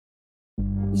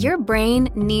Your brain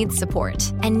needs support,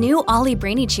 and new Ollie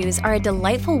Brainy Chews are a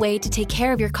delightful way to take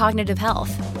care of your cognitive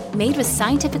health. Made with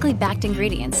scientifically backed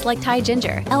ingredients like Thai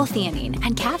ginger, L-theanine,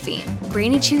 and caffeine,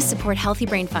 Brainy Chews support healthy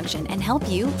brain function and help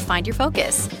you find your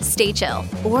focus, stay chill,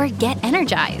 or get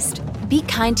energized. Be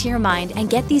kind to your mind and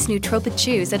get these nootropic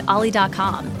chews at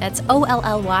ollie.com. That's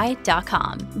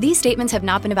OLLY.com. These statements have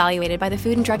not been evaluated by the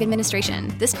Food and Drug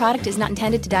Administration. This product is not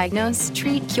intended to diagnose,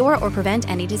 treat, cure, or prevent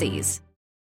any disease.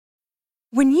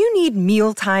 When you need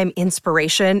mealtime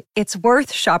inspiration, it's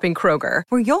worth shopping Kroger,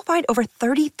 where you'll find over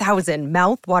 30,000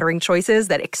 mouth-watering choices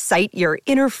that excite your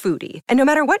inner foodie. And no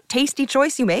matter what tasty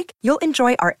choice you make, you'll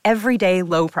enjoy our everyday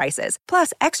low prices,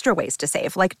 plus extra ways to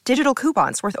save, like digital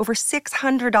coupons worth over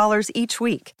 $600 each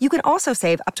week. You can also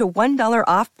save up to $1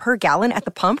 off per gallon at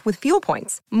the pump with fuel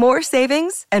points. More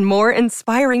savings and more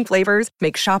inspiring flavors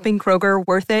make shopping Kroger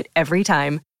worth it every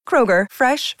time. Kroger,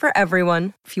 fresh for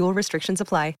everyone. Fuel restrictions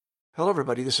apply. Hello,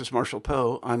 everybody. This is Marshall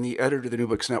Poe. I'm the editor of the New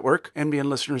Books Network. NBN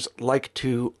listeners like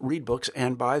to read books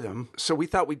and buy them. So we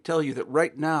thought we'd tell you that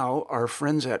right now, our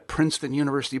friends at Princeton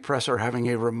University Press are having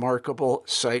a remarkable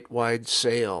site-wide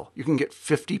sale. You can get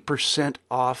 50%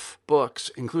 off books,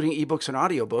 including ebooks and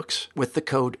audiobooks, with the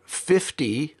code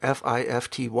 50,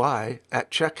 F-I-F-T-Y,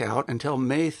 at checkout until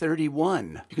May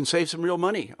 31. You can save some real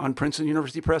money on Princeton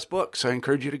University Press books. I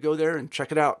encourage you to go there and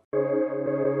check it out.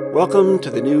 Welcome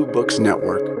to the New Books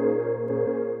Network.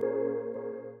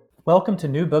 Welcome to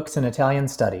New Books in Italian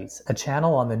Studies, a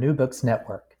channel on the New Books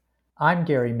Network. I'm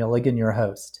Gary Milligan, your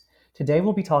host. Today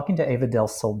we'll be talking to Eva Del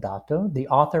Soldato, the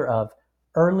author of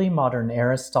Early Modern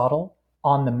Aristotle,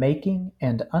 On the Making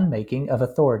and Unmaking of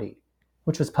Authority,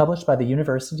 which was published by the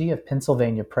University of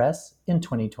Pennsylvania Press in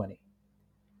 2020.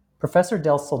 Professor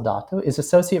Del Soldato is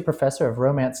Associate Professor of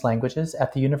Romance Languages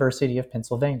at the University of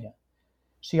Pennsylvania.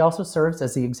 She also serves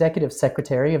as the Executive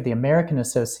Secretary of the American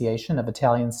Association of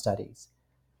Italian Studies.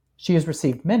 She has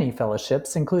received many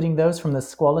fellowships, including those from the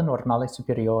Scuola Normale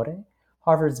Superiore,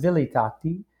 Harvard's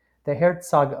Vilitati, the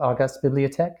Herzog August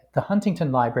Bibliothek, the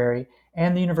Huntington Library,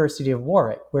 and the University of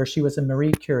Warwick, where she was a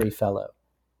Marie Curie Fellow.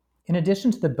 In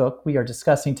addition to the book we are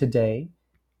discussing today,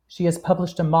 she has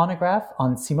published a monograph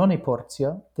on Simone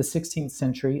Porzio, the 16th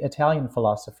century Italian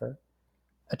philosopher,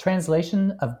 a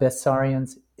translation of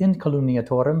Bessarion's In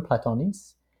Calumniatorem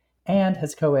Platonis, and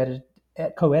has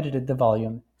co-edited the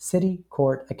volume City,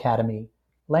 Court, Academy,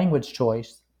 Language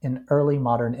Choice in Early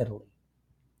Modern Italy.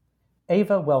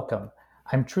 Eva, welcome.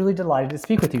 I'm truly delighted to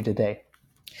speak with you today.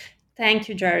 Thank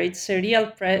you, Jerry. It's a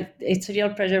real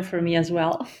pleasure for me as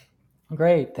well.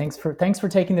 Great. Thanks for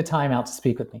taking the time out to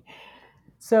speak with me.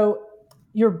 So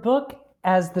your book,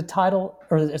 as the title,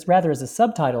 or as the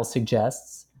subtitle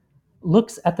suggests,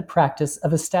 looks at the practice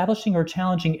of establishing or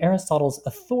challenging Aristotle's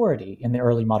authority in the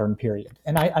early modern period.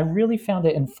 And I really found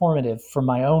it informative for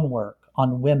my own work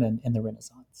on women in the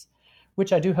Renaissance,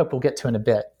 which I do hope we'll get to in a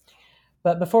bit.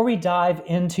 But before we dive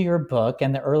into your book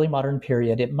and the early modern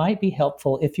period, it might be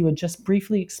helpful if you would just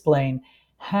briefly explain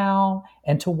how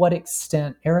and to what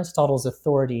extent Aristotle's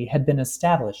authority had been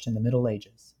established in the Middle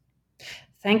Ages.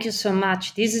 Thank you so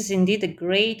much. This is indeed a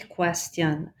great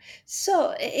question.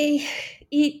 So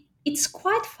it's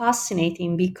quite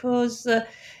fascinating because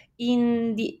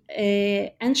in the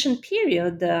ancient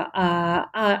period,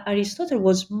 Aristotle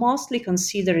was mostly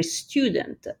considered a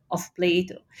student of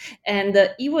Plato,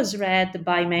 and he was read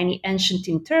by many ancient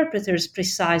interpreters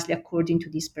precisely according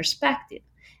to this perspective.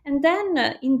 And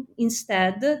then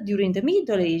instead, during the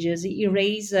Middle Ages, he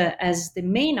raised as the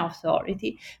main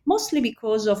authority, mostly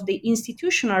because of the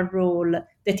institutional role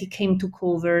that he came to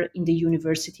cover in the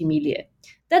university milieu.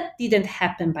 That didn't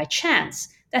happen by chance.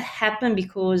 That happened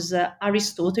because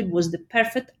Aristotle was the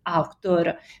perfect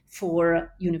author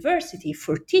for university,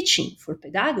 for teaching, for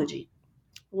pedagogy.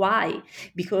 Why?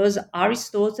 Because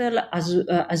Aristotle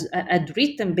had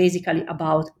written basically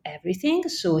about everything,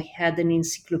 so he had an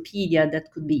encyclopedia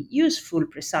that could be useful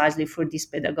precisely for these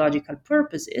pedagogical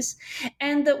purposes.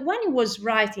 And when he was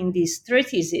writing these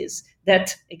treatises,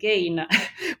 that again,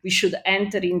 we should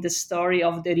enter in the story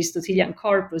of the Aristotelian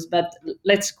corpus, but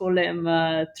let's call them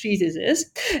treatises.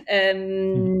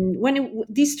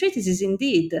 These treatises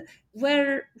indeed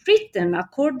were written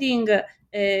according to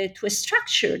a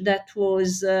structure that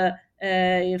was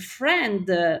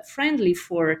friendly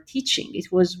for teaching.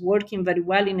 It was working very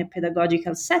well in a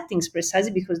pedagogical settings,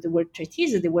 precisely because they were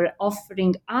treatises, they were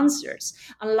offering answers.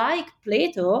 Unlike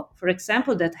Plato, for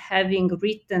example, that having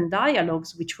written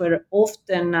dialogues, which were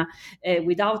often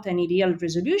without any real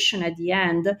resolution at the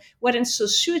end, weren't so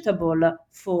suitable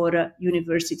for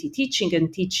university teaching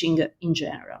and teaching in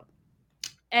general.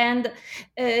 And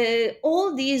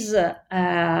all these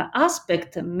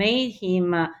aspects made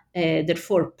him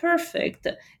therefore perfect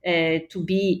to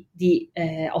be the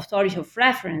authority of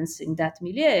reference in that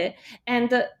milieu,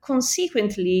 and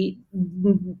consequently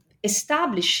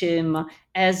establish him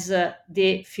as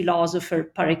the philosopher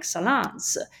par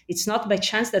excellence. It's not by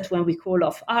chance that when we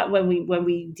when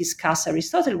we discuss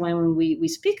Aristotle, when we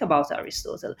speak about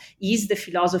Aristotle, he's the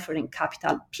philosopher in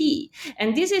capital P,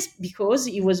 and this is because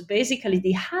he was basically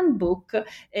the handbook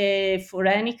for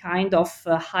any kind of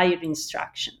higher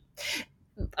instruction.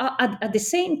 At the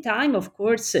same time, of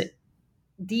course,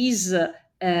 these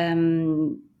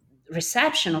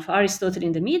reception of Aristotle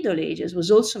in the Middle Ages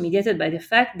was also mediated by the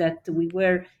fact that we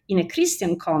were in a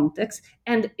Christian context,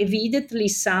 and evidently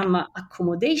some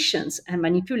accommodations and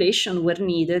manipulation were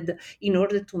needed in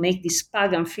order to make this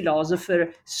pagan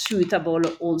philosopher suitable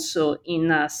also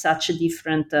in such a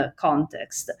different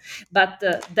context. But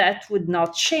that would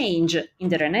not change in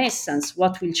the Renaissance.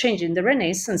 What will change in the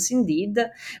Renaissance, indeed,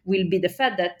 will be the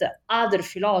fact that other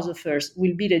philosophers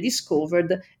will be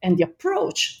rediscovered, and the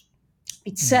approach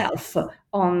itself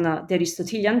on the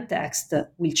Aristotelian text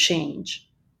will change.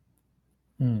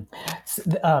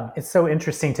 It's so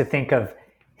interesting to think of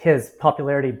his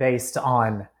popularity based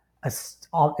on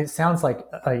it sounds like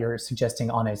you're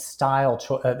suggesting on a style,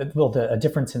 a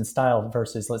difference in style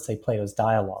versus, let's say, Plato's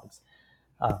dialogues.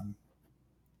 How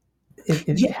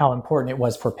important it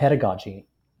was for pedagogy.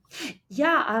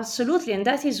 Yeah, absolutely. And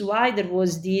that is why there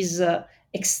was this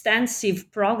extensive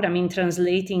program in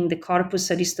translating the Corpus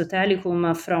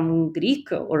Aristotelicum from Greek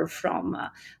or from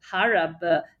Arab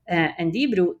and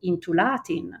Hebrew into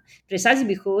Latin, precisely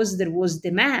because there was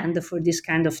demand for this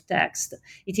kind of text.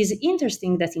 It is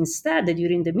interesting that instead,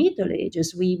 during the Middle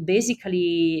Ages, we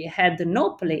basically had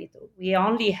no Plato. We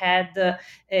only had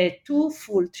two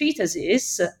full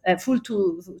treatises,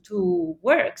 two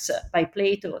works by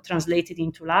Plato translated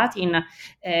into Latin,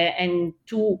 and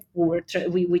two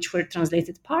which were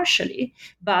translated partially,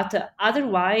 but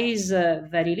otherwise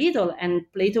very little. And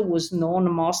Plato was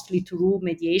known mostly through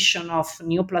mediation of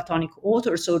Neoplatonic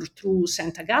authors or through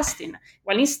St. Augustine,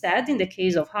 while instead, in the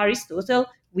case of Aristotle,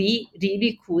 we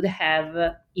really could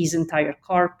have his entire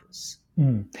corpus.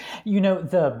 You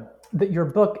know, your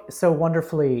book so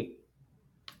wonderfully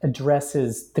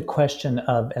addresses the question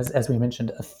of, as we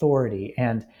mentioned, authority,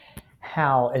 and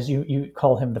how, as you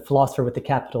call him, the philosopher with the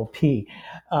capital P,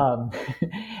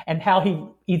 and how he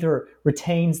either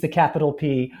retains the capital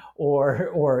P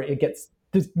or it gets,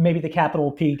 maybe the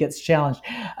capital P gets challenged.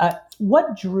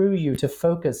 What drew you to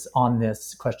focus on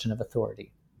this question of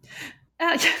authority?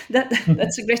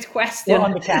 That's a great question. Or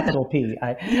on the capital P.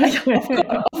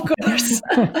 Of course.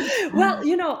 Well,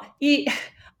 you know,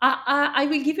 I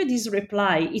will give you this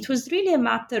reply. It was really a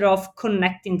matter of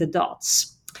connecting the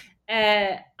dots.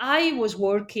 I was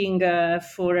working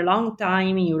for a long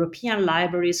time in European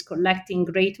libraries, collecting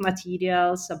great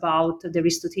materials about the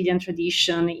Aristotelian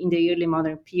tradition in the early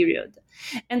modern period.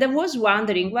 And I was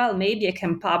wondering, well, maybe I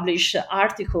can publish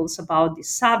articles about this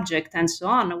subject and so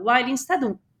on, while instead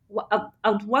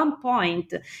at one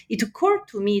point, it occurred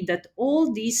to me that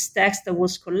all these texts I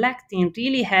was collecting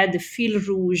really had a fil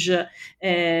rouge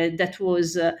that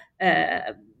was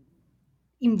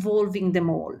involving them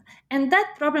all. And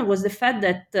that problem was the fact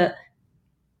that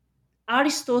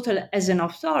Aristotle as an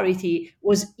authority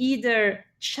was either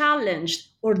challenged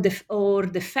or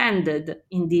defended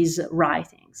in these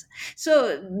writings.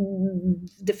 So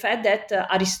the fact that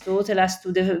Aristotle has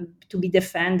to be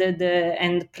defended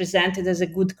and presented as a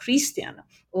good Christian,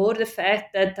 or the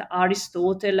fact that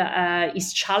Aristotle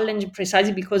is challenged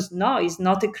precisely because he's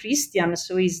not a Christian,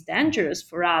 so he's dangerous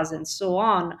for us, and so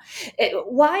on.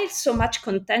 Why so much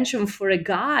contention for a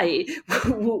guy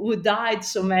who died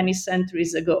so many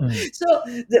centuries ago? So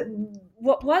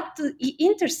what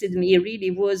interested me really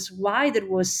was why there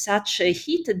was such a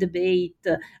heated debate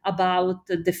about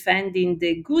defending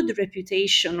the good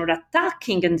reputation or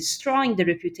attacking and destroying the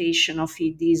reputation of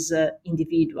this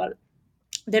individual.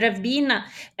 There have been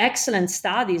excellent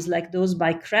studies like those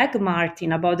by Craig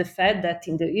Martin about the fact that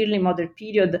in the early modern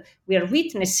period, we are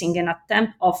witnessing an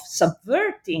attempt of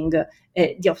subverting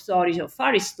the authority of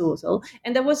Aristotle.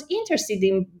 And I was interested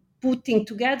in putting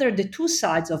together the two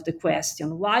sides of the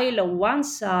question. While on one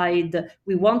side,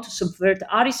 we want to subvert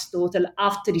Aristotle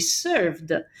after he served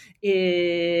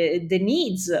the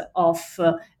needs of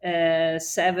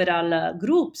several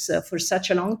groups for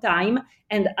such a long time,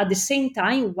 and at the same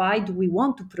time, why do we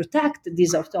want to protect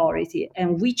this authority,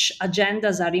 and which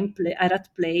agendas are at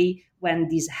play when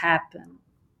this happens?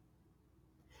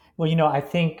 Well, you know, I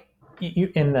think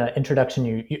you in the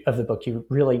introduction of the book, you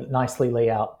really nicely lay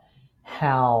out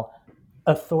how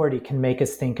authority can make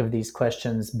us think of these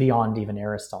questions beyond even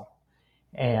Aristotle,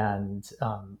 and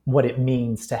what it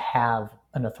means to have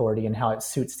an authority and how it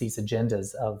suits these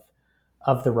agendas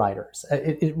of the writers.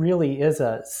 It really is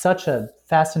such a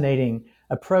fascinating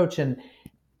approach, and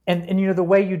the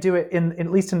way you do it,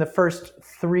 at least in the first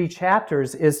 3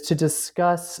 chapters, is to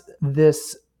discuss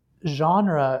this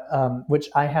genre, which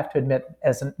I have to admit,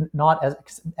 as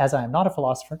I am not a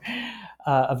philosopher,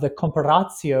 of the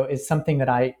comparatio, is something that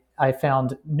I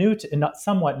found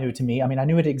somewhat new to me. I mean, I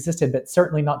knew it existed, but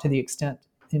certainly not to the extent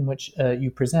in which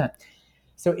you present.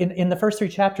 So in the first 3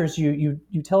 chapters, you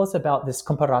tell us about this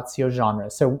comparatio genre.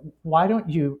 So why don't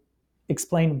you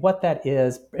explain what that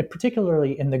is,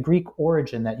 particularly in the Greek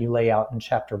origin that you lay out in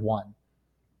chapter 1?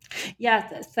 Yeah,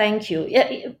 thank you.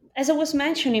 Yeah, as I was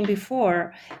mentioning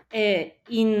before,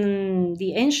 in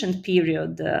the ancient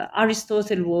period,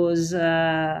 Aristotle was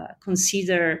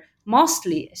considered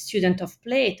mostly a student of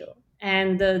Plato.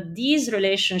 And this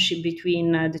relationship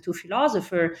between the two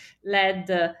philosophers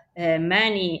led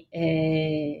many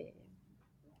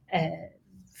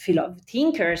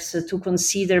thinkers to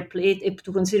consider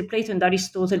Plato and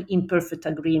Aristotle in perfect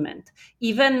agreement,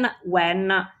 even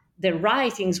when the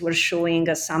writings were showing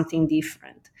us something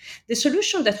different. The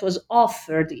solution that was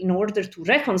offered in order to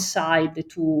reconcile the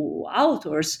two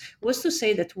authors was to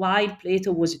say that while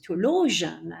Plato was a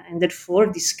theologian and therefore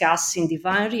discussing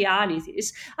divine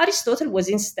realities, Aristotle was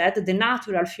instead the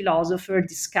natural philosopher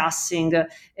discussing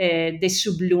the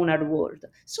sublunar world.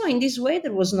 So in this way,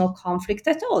 there was no conflict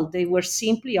at all. They were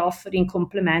simply offering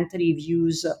complementary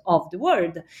views of the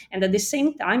world. And at the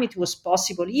same time, it was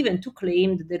possible even to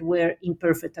claim that there were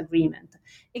imperfect agreement.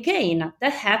 Again,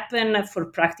 that happened for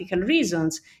practical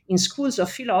reasons. In schools of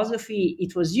philosophy,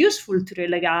 it was useful to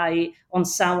rely on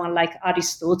someone like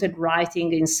Aristotle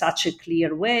writing in such a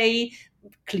clear way,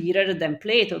 clearer than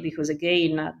Plato, because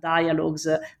again, dialogues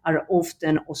are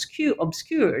often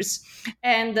obscure.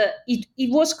 And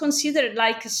it was considered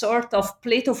like a sort of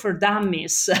Plato for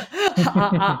dummies,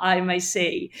 I might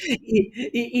say,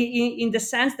 in the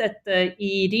sense that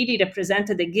he really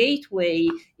represented a gateway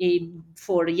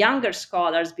for younger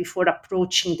scholars before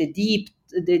approaching the deep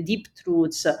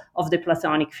truths of the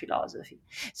Platonic philosophy.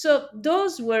 So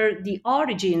those were the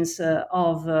origins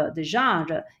of the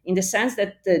genre, in the sense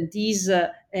that these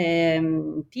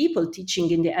people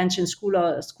teaching in the ancient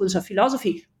schools of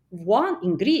philosophy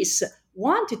in Greece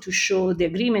wanted to show the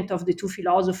agreement of the two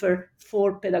philosophers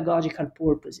for pedagogical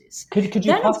purposes. Could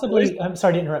you possibly, I'm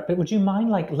sorry to interrupt, but would you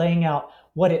mind laying out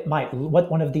what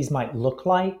one of these might look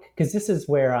like? Because this is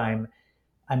where I'm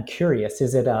curious.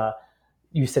 Is it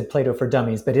you said Plato for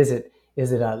dummies, but is it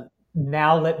a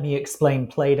now let me explain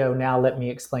Plato, now let me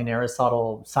explain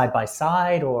Aristotle side by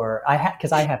side, or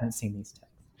because I haven't seen these texts?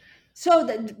 So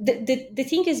the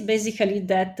thing is basically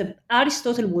that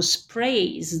Aristotle was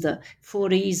praised for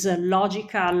his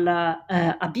logical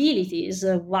abilities,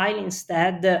 while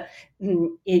instead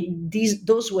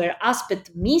those were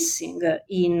aspects missing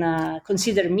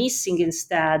considered missing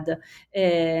instead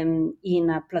in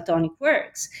Platonic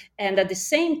works. And at the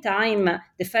same time,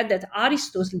 the fact that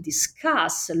Aristotle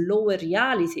discussed lower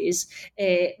realities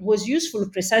was useful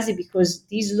precisely because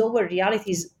these lower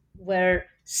realities were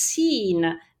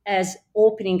seen as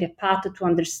opening a path to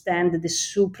understand the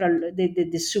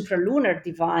supralunar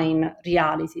divine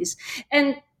realities.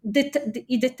 And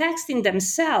the text in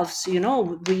themselves,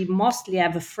 we mostly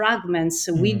have fragments.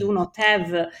 We do not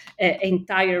have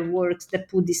entire works that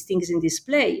put these things in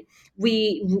display.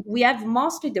 We have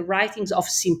mostly the writings of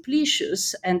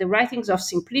Simplicius, and the writings of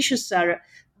Simplicius are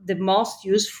the most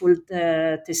useful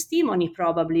testimony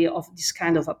probably of this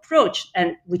kind of approach,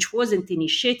 and which wasn't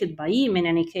initiated by him in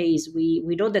any case.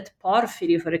 We know that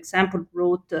Porphyry, for example,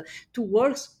 wrote 2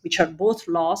 works which are both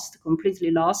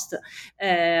completely lost,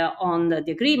 on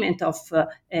the agreement of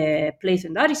Plato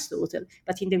and Aristotle.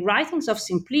 But in the writings of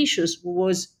Simplicius, who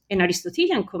was an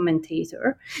Aristotelian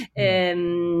commentator,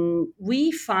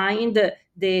 we find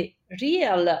the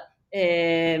real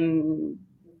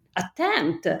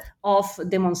attempt of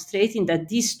demonstrating that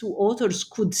these two authors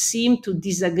could seem to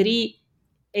disagree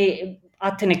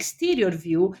at an exterior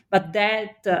view, but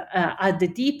that at the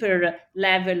deeper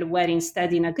level were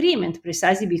instead in agreement,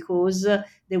 precisely because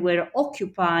they were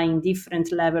occupying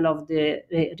different level of the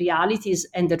realities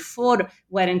and therefore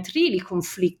weren't really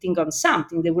conflicting on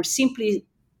something. They were simply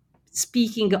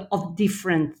speaking of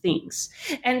different things.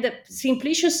 And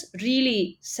Simplicius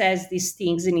really says these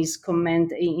things in his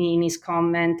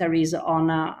commentaries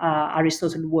on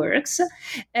Aristotle works.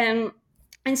 And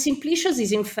And Simplicius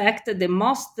is, in fact, the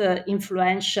most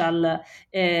influential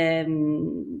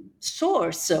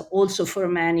source also for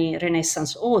many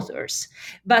Renaissance authors.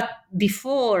 But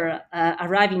before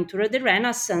arriving to the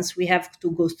Renaissance, we have to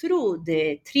go through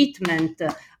the treatment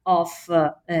of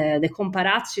the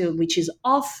comparatio, which is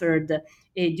offered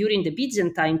during the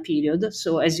Byzantine period.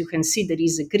 So as you can see, there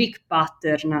is a Greek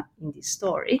pattern in this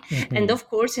story. Mm-hmm. And of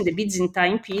course, in the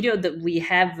Byzantine period, we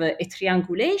have a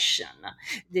triangulation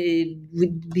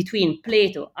between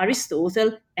Plato,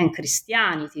 Aristotle, and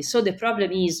Christianity. So the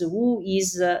problem is, who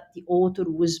is the author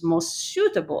who is most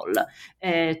suitable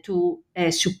to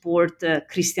support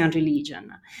Christian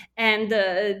religion? And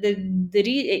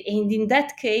in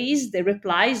that case, the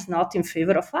reply is not in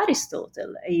favor of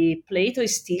Aristotle. Plato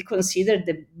is still considered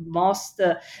the most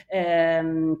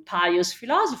pious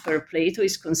philosopher. Plato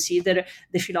is considered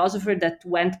the philosopher that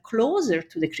went closer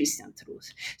to the Christian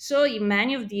truth. So in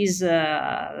many of these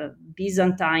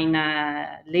Byzantine,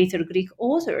 later Greek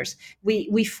authors,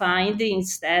 we find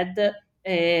instead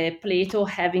Plato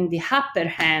having the upper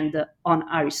hand on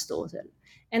Aristotle.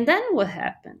 And then what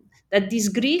happened? That these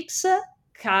Greeks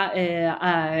came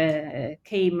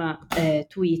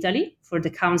to Italy for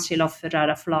the Council of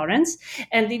Ferrara-Florence.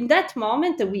 And in that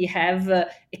moment, we have a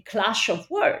clash of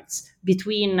words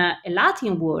between a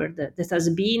Latin word that has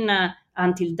been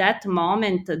until that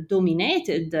moment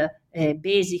dominated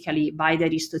basically by the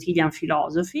Aristotelian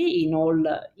philosophy in all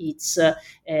its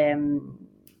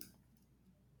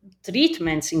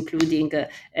treatments, including,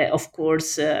 of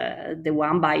course, the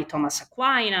one by Thomas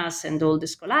Aquinas and all the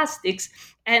scholastics.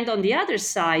 And on the other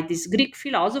side, this Greek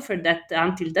philosopher that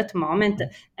until that moment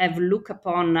have looked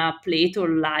upon Plato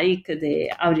like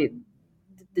the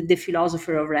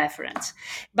philosopher of reference.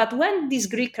 But when these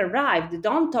Greeks arrived, they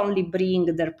don't only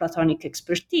bring their Platonic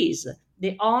expertise,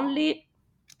 they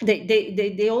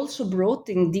also brought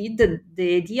indeed the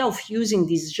idea of using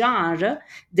this genre,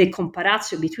 the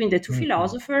comparatio between the two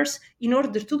philosophers, in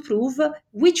order to prove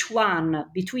which one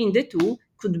between the two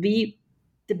could be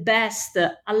the best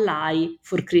ally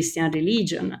for Christian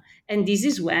religion. And this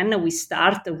is when we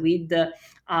start with,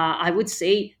 I would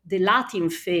say, the Latin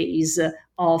phase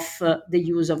of the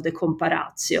use of the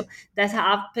comparatio. That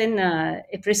happened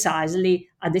precisely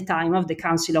at the time of the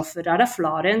Council of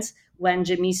Ferrara-Florence, when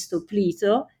Gemisto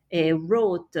Plito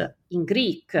wrote in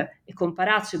Greek a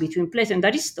comparatio between Plato and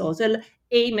Aristotle,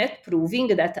 aimed at proving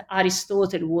that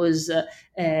Aristotle was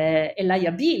a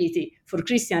liability for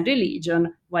Christian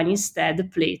religion, while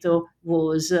instead Plato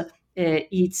was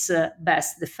its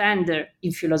best defender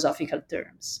in philosophical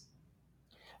terms.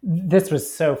 This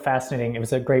was so fascinating. It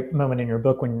was a great moment in your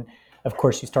book when, of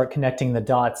course, you start connecting the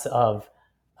dots of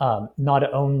not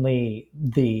only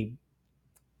the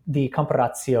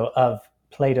comparatio of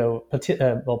Plato,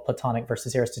 Platonic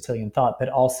versus Aristotelian thought, but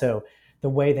also the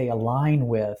way they align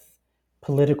with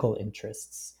political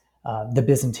interests, the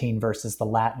Byzantine versus the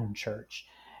Latin Church.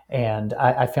 And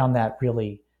I found that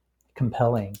really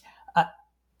compelling.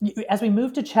 As we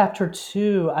move to chapter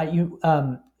 2,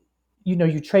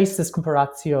 you trace this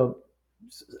comparatio,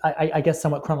 I guess,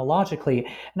 somewhat chronologically.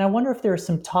 And I wonder if there are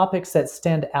some topics that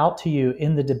stand out to you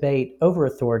in the debate over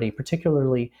authority,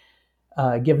 particularly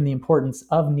given the importance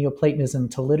of Neoplatonism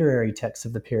to literary texts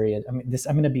of the period. I mean,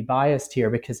 I'm going to be biased here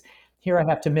because here I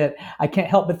have to admit I can't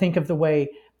help but think of the way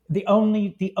the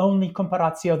only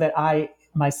comparatio that I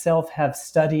myself have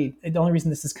studied. The only reason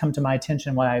this has come to my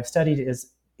attention, why I've studied,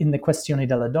 is in the Questione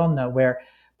della Donna, where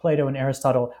Plato and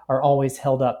Aristotle are always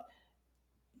held up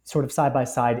sort of side by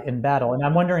side in battle. And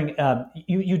I'm wondering,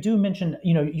 you do mention,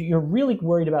 you're really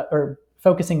worried about or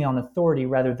focusing on authority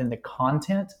rather than the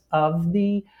content of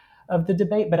the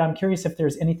debate, but I'm curious if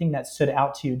there's anything that stood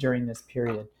out to you during this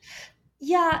period.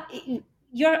 Yeah,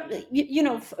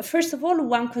 first of all,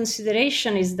 one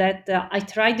consideration is that I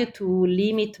tried to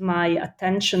limit my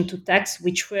attention to texts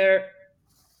which were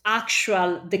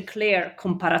actual declared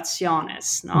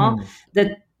comparationes,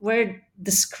 that were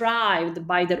described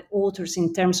by their authors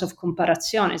in terms of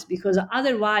comparationes, because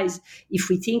otherwise, if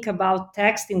we think about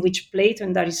texts in which Plato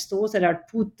and Aristotle are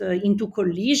put into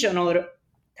collision or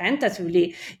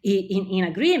tentatively in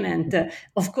agreement,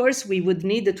 of course, we would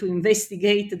need to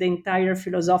investigate the entire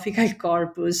philosophical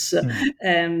corpus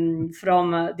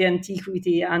from the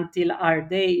antiquity until our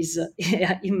days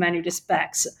in many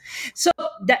respects. So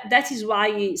that is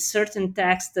why certain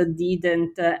texts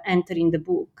didn't enter in the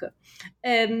book.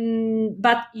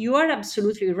 But you are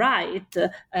absolutely right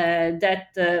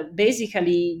that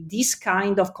basically this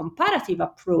kind of comparative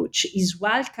approach is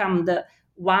welcomed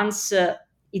once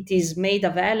it is made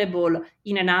available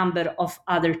in a number of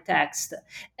other texts.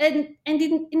 And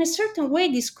in a certain way,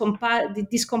 these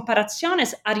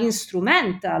comparaciones are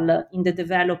instrumental in the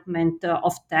development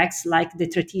of texts like the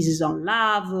treatises on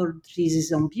love, or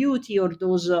treatises on beauty, or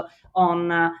those on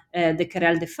the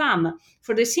Querelle des Femmes,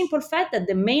 for the simple fact that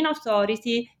the main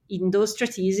authority in those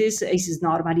treatises is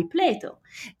normally Plato.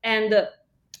 And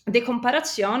the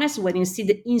comparaciones were instead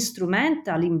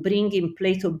instrumental in bringing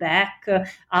Plato back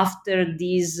after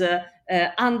this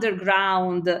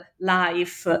underground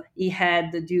life he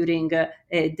had during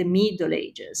the Middle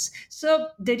Ages. So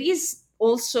there is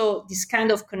also this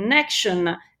kind of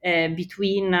connection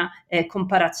between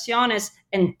comparaciones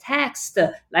and text,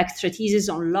 like treatises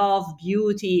on love,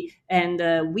 beauty, and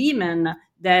women,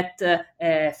 that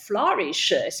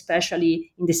flourish,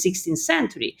 especially in the 16th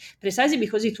century, precisely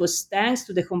because it was thanks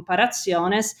to the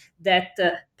comparaciones that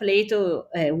Plato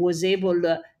was able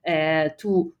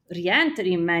to re-enter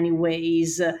in many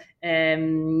ways,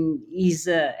 to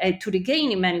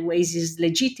regain in many ways his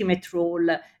legitimate role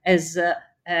as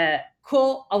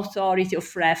co-authority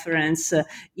of reference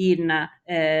in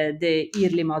the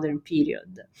early modern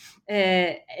period.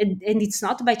 And it's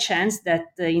not by chance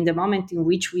that in the moment in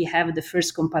which we have the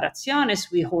first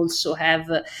comparaciones, we also have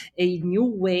a new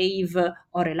wave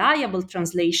or reliable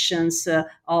translations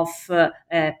of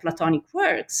Platonic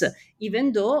works,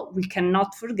 even though we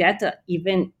cannot forget,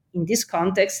 even in this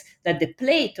context, that the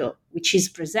Plato which is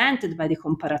presented by the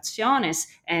comparaciones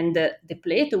and the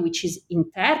Plato which is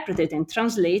interpreted and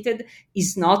translated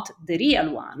is not the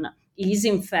real one. He is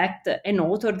in fact an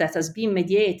author that has been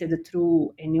mediated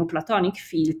through a Neoplatonic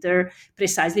filter,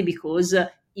 precisely because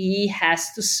he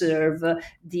has to serve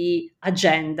the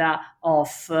agenda of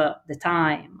the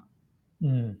time.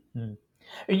 Mm-hmm.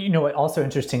 You know, what also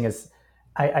interesting is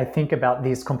I think about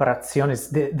these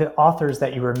comparaciones. The authors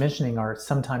that you were mentioning are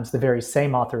sometimes the very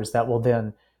same authors that will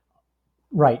then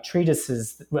write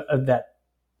treatises that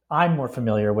I'm more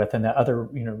familiar with, and that other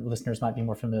listeners might be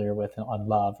more familiar with on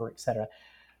love or etc.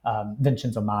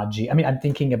 Vincenzo Maggi. I mean, I'm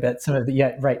thinking about some of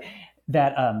the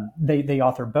that they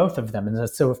author both of them, and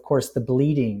so of course the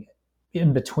bleeding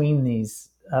in between these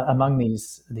among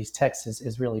these texts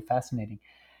is really fascinating.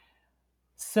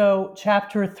 So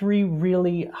chapter 3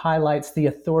 really highlights the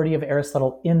authority of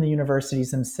Aristotle in the universities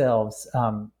themselves,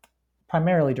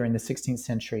 primarily during the 16th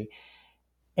century.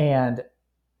 And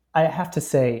I have to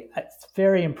say, it's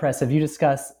very impressive. You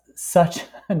discuss such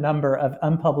a number of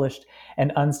unpublished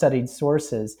and unstudied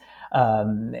sources.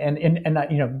 And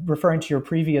referring to your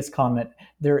previous comment,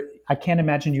 I can't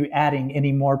imagine you adding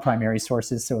any more primary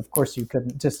sources. So of course you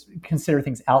couldn't just consider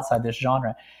things outside this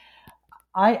genre.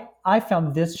 I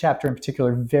found this chapter in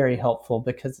particular very helpful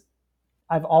because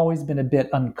I've always been a bit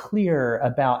unclear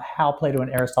about how Plato and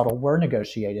Aristotle were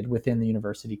negotiated within the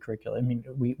university curricula. I mean,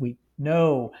 we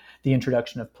know the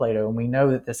introduction of Plato, and we know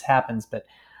that this happens, but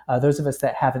those of us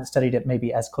that haven't studied it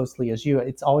maybe as closely as you,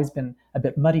 it's always been a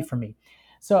bit muddy for me.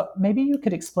 So maybe you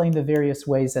could explain the various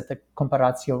ways that the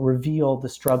Comparatio reveal the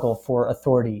struggle for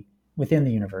authority within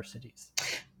the universities.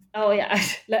 Oh yeah,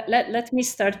 let me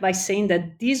start by saying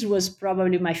that this was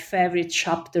probably my favorite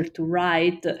chapter to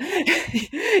write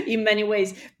in many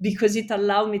ways, because it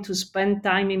allowed me to spend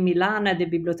time in Milan at the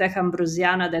Biblioteca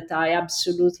Ambrosiana that I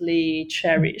absolutely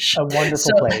cherish. A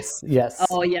wonderful place, yes.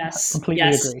 Oh yes, completely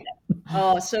agree.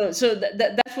 Oh, so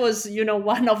that was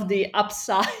one of the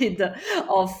upside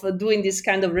of doing this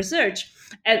kind of research.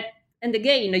 And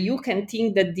again, you can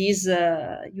think that these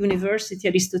university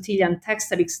Aristotelian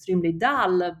texts are extremely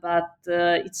dull, but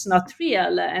it's not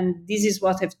real. And this is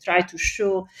what I've tried to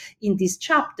show in this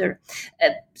chapter.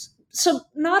 So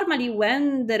normally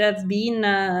when there have been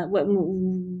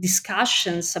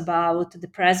discussions about the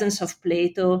presence of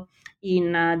Plato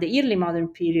in the early modern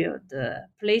period,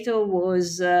 Plato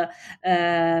was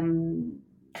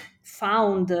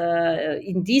found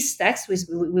in these texts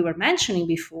we were mentioning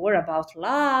before about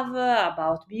love,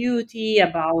 about beauty,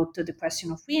 about the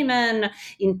question of women,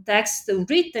 in texts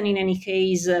written in any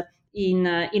case in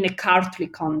a courtly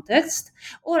context,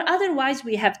 or otherwise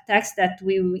we have texts that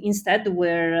we instead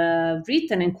were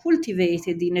written and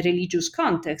cultivated in a religious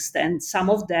context, and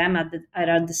some of them are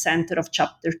at the center of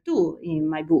chapter 2 in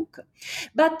my book.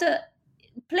 But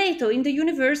Plato in the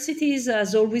universities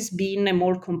has always been a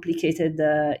more complicated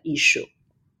issue.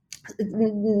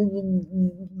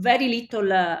 Very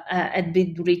little had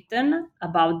been written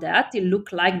about that. It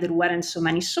looked like there weren't so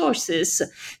many sources.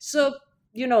 So,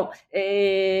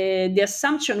 the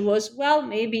assumption was, well,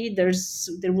 maybe there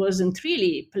wasn't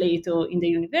really Plato in the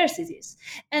universities.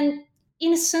 And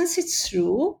in a sense, it's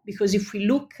true, because if we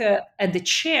look at the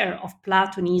chair of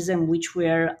Platonism, which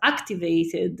were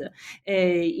activated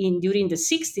during the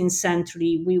 16th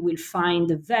century, we will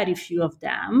find very few of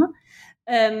them.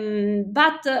 And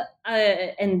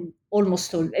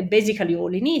almost all, basically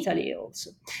all in Italy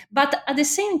also. But at the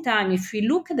same time, if we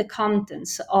look at the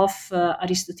contents of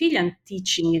Aristotelian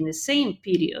teaching in the same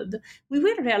period, we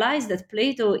will realize that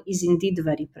Plato is indeed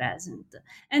very present,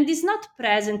 and is not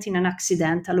present in an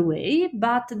accidental way,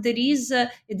 but there is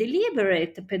a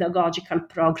deliberate pedagogical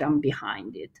program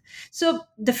behind it. So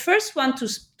the first one to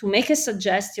make a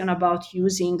suggestion about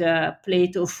using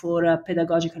Plato for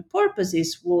pedagogical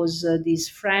purposes was this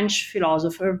French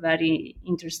philosopher, very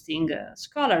interesting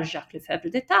scholar, Jacques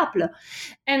Lefebvre d'Etaples.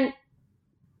 And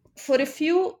for a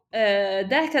few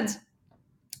decades,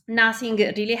 nothing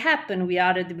really happened. We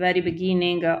are at the very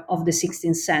beginning of the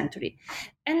 16th century.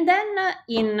 And then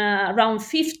in around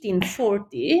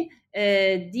 1540,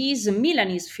 this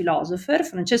Milanese philosopher,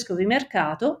 Francesco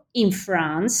Vimercato, in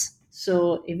France,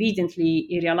 so evidently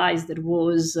he realized there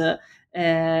was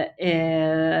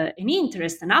an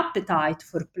interest, an appetite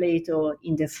for Plato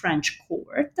in the French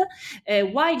court,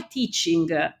 while teaching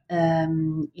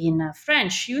in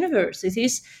French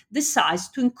universities, decides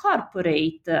to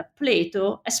incorporate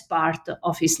Plato as part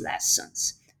of his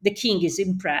lessons. The king is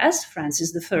impressed,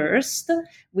 Francis I.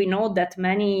 We know that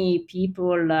many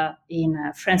people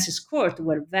in Francis' court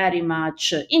were very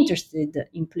much interested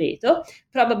in Plato.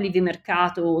 Probably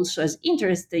Vimercato also has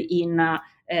interest in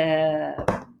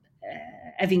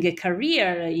having a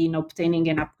career, in obtaining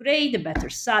an upgrade, a better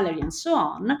salary, and so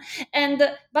on.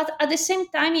 But at the same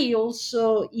time, he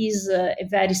also is a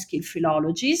very skilled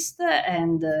philologist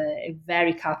and a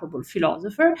very capable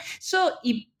philosopher. So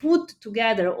he put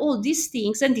together all these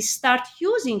things, and he started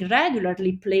using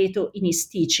regularly Plato in his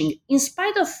teaching, in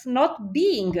spite of not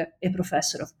being a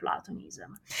professor of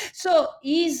Platonism. So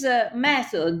his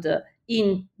method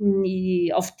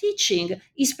of teaching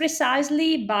is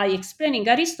precisely by explaining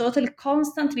Aristotle,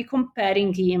 constantly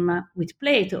comparing him with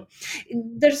Plato.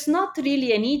 There's not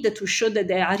really a need to show that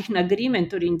they are in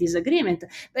agreement or in disagreement,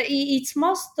 but it's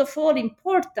most of all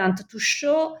important to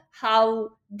show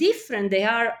how different they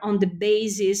are on the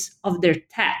basis of their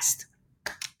text.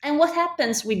 And what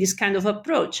happens with this kind of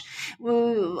approach?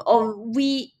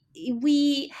 We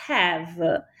have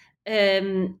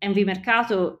and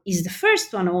Vimercato is the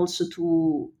first one also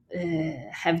to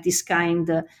have this kind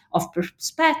of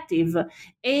perspective,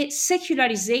 a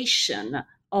secularization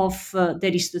of the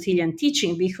Aristotelian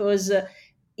teaching, because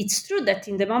it's true that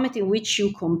in the moment in which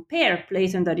you compare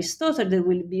Plato and Aristotle, there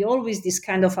will be always this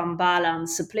kind of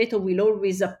imbalance. Plato will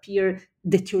always appear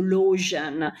the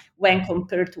theologian when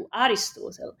compared to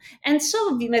Aristotle. And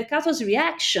so Vimercato's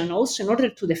reaction, also in order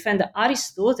to defend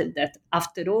Aristotle, that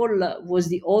after all was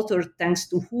the author thanks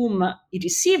to whom he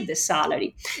received the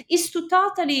salary, is to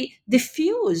totally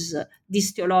diffuse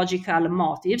these theological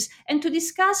motives and to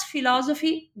discuss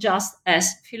philosophy just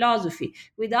as philosophy,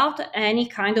 without any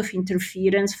kind of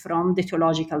interference from the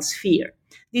theological sphere.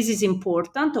 This is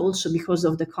important also because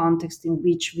of the context in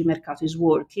which Vimercato is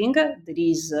working. There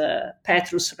is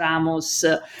Petrus Ramos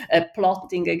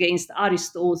plotting against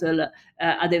Aristotle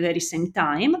at the very same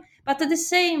time. But at the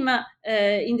same,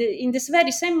 in this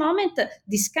very same moment,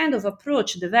 this kind of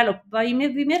approach developed by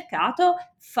Vimercato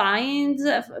finds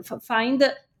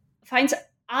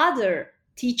other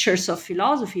teachers of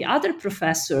philosophy, other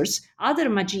professors, other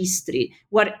magistri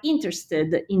who are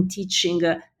interested in teaching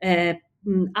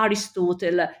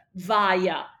Aristotle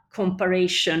via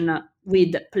comparison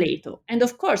with Plato. And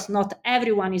of course, not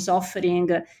everyone is offering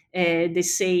the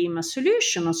same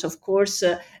solutions. Of course,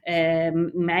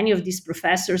 many of these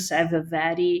professors have a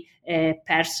very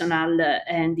personal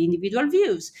and individual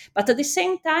views. But at the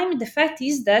same time, the fact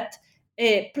is that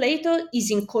Plato is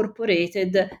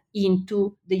incorporated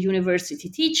into the university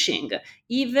teaching,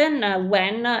 even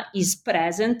when is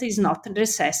present, is not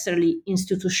necessarily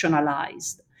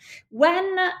institutionalized.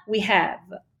 When we have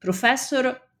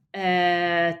professor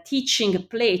teaching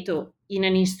Plato in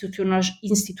an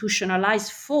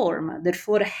institutionalized form,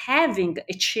 therefore having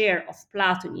a chair of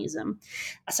Platonism,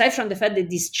 aside from the fact that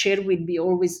this chair will be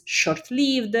always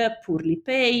short-lived, poorly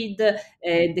paid,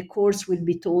 the course will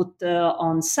be taught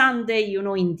on Sunday,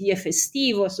 in dia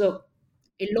festivo, so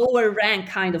a lower rank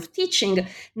kind of teaching,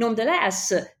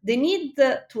 nonetheless, they need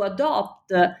to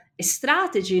adopt a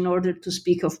strategy in order to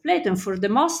speak of Plato. And for the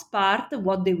most part,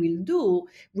 what they will do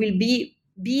will be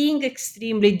being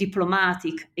extremely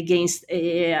diplomatic against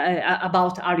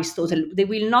about Aristotle. They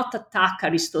will not attack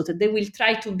Aristotle. They will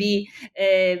try to be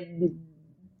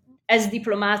as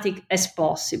diplomatic as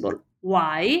possible.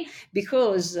 Why?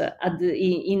 Because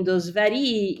in those very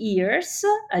years,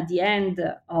 at the end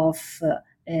of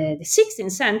the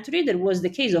 16th century, there was the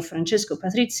case of Francesco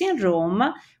Patrizzi in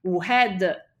Rome, who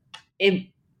had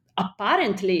a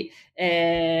apparently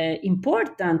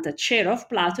important share of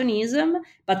Platonism,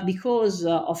 but because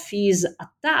of his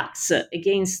attacks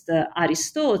against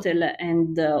Aristotle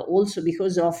and also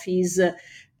because of his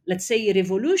let's say,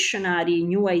 revolutionary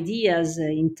new ideas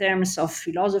in terms of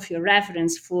philosophy of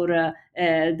reference for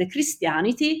the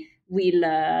Christianity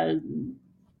will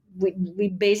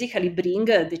basically bring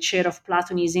the chair of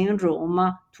Platonism in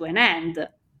Rome to an end.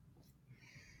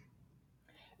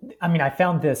 I mean, I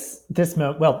found this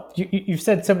moment. Well, you've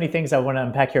said so many things I want to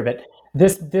unpack here, but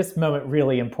this moment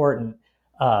really important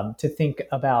to think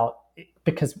about,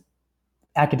 because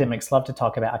academics love to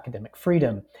talk about academic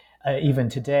freedom, even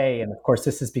today, and of course,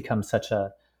 this has become such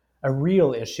a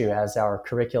real issue as our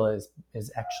curricula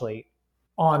is actually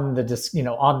on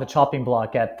the chopping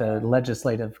block at the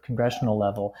legislative congressional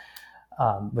level,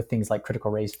 with things like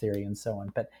critical race theory and so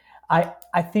on. But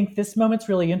I think this moment's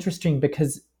really interesting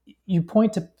because you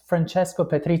point to Francesco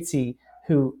Patrizzi,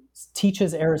 who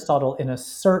teaches Aristotle in a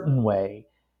certain way,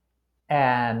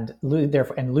 and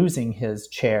losing his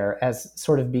chair as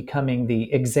sort of becoming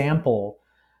the example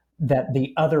that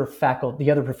the other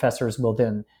professors will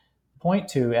then point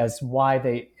to as why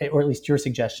they, or at least your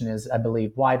suggestion is, I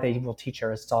believe, why they will teach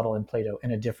Aristotle and Plato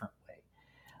in a different way.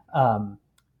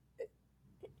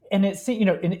 And it's,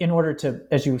 in order to,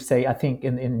 as you say, I think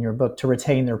in your book, to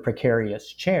retain their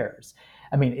precarious chairs.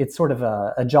 I mean, it's sort of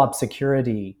a job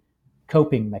security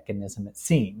coping mechanism, it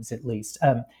seems, at least.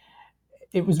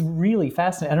 It was really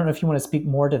fascinating. I don't know if you want to speak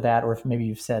more to that, or if maybe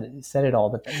you've said it all,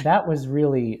 but that was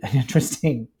really an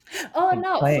interesting. Oh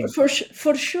no, for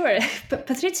sure.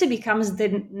 Patrizzi becomes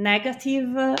the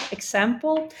negative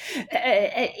example.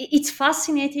 It's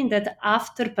fascinating that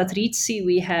after Patrizzi,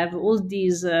 we have all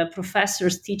these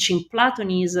professors teaching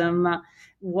Platonism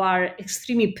who are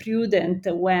extremely prudent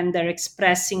when they're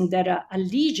expressing their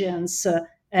allegiance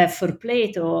for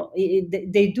Plato.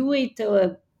 They do it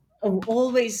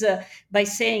always by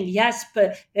saying, yes,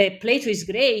 Plato is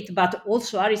great, but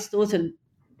also Aristotle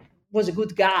was a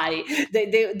good guy.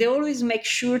 They always make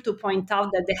sure to point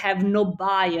out that they have no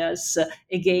bias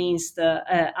against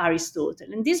Aristotle.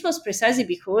 And this was precisely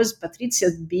because Patrizzi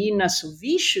had been so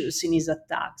vicious in his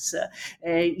attacks.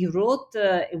 He wrote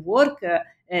a work,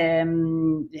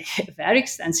 very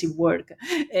extensive work,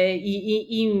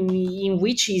 in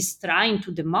which he's trying to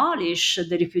demolish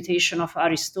the reputation of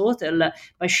Aristotle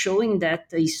by showing that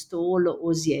he stole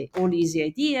all his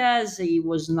ideas, he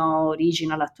was not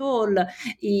original at all.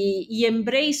 He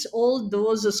embraced all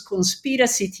those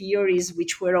conspiracy theories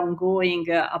which were ongoing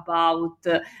about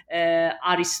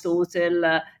Aristotle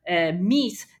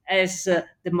myth as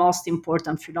the most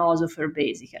important philosopher,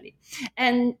 basically.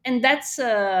 And that's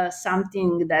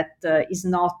something that is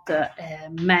not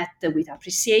met with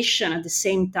appreciation. At the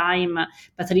same time,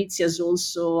 Patrizzi has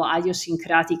also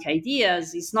idiosyncratic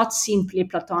ideas. He's not simply a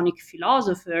Platonic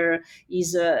philosopher.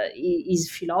 His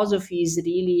philosophy is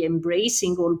really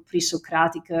embracing all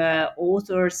pre-Socratic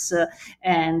authors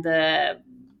and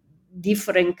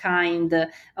different kind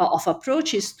of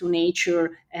approaches to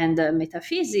nature and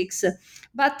metaphysics.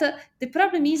 But the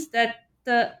problem is that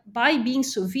by being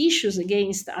so vicious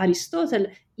against Aristotle,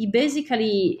 he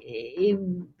basically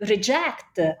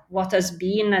reject what has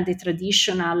been the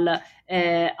traditional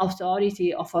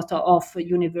authority of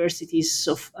universities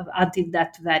until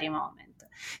that very moment.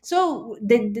 So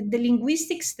the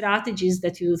linguistic strategies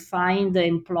that you find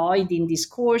employed in these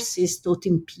courses, taught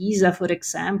in Pisa, for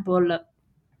example,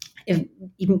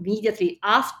 immediately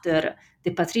after the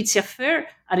Patrizzi affair,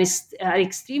 are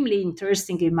extremely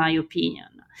interesting in my opinion,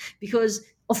 because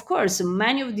of course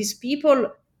many of these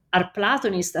people are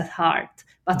Platonists at heart,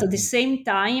 but at the same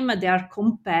time they are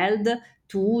compelled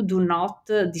to do not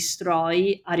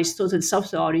destroy Aristotle's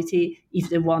authority if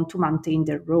they want to maintain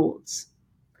their roles.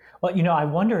 Well, I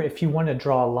wonder if you want to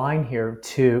draw a line here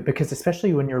too, because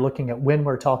especially when you're looking at when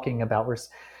we're talking about,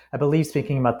 I believe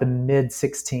speaking about the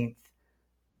mid-16th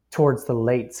towards the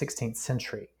late 16th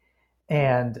century.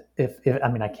 And if I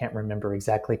mean, I can't remember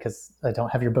exactly because I don't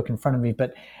have your book in front of me,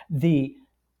 but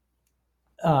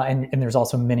and there's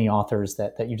also many authors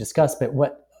that you discuss, but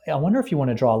I wonder if you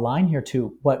want to draw a line here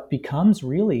to what becomes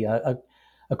really a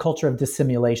culture of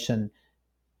dissimulation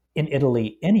in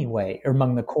Italy anyway, or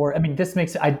among the core. I mean, this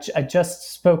makes, I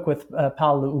just spoke with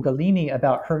Paola Ugolini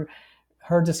about her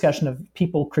discussion of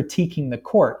people critiquing the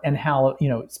court and how,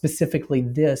 specifically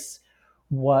this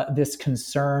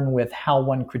concern with how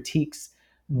one critiques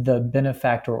the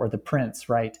benefactor or the prince,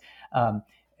 right?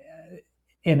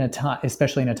 in a time,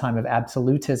 especially in a time of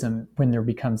absolutism, when there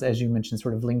becomes, as you mentioned,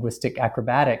 sort of linguistic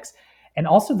acrobatics. And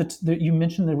also, you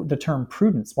mentioned the term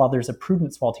prudence. While there's a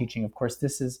prudence while teaching, of course,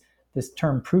 this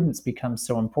term prudence becomes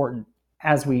so important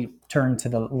as we turn to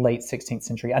the late 16th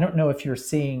century. I don't know if you're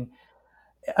seeing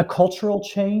a cultural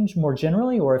change more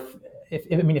generally, or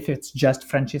if it's just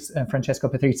Francesco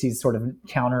Patrizzi's sort of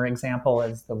counter example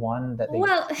as the one that they...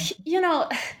 Well,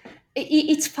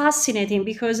 it's fascinating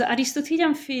because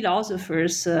Aristotelian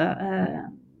philosophers,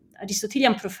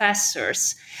 Aristotelian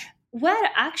professors, were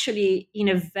actually in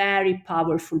a very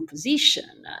powerful position.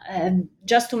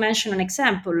 Just to mention an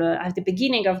example, at the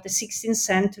beginning of the 16th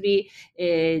century,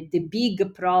 the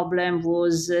big problem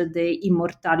was the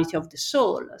immortality of the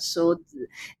soul. So,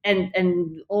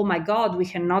 and oh my God, we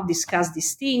cannot discuss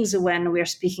these things when we are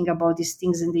speaking about these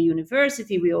things in the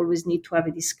university. We always need to have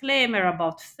a disclaimer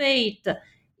about fate.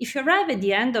 If you arrive at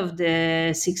the end of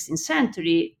the 16th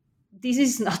century, this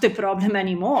is not a problem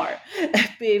anymore.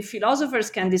 Philosophers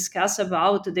can discuss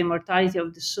about the mortality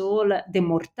of the soul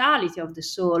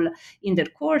in their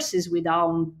courses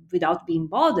without being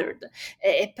bothered.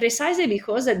 Precisely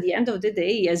because at the end of the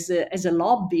day, as a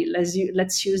lobby,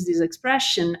 let's use this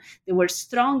expression, they were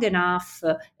strong enough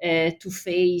to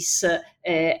face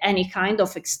any kind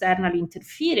of external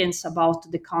interference about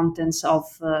the contents of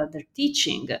their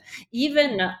teaching,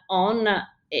 even on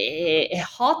a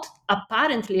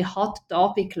apparently hot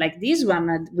topic like this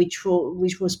one, which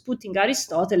was putting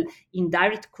Aristotle in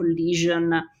direct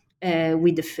collision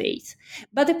with the faith.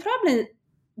 But the problem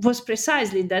was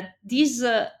precisely that these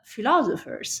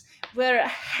philosophers were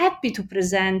happy to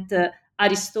present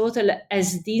Aristotle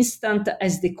as distant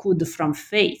as they could from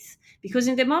faith, because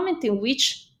in the moment in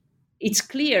which it's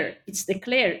clear, it's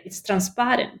declared, it's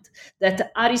transparent that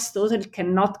Aristotle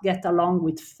cannot get along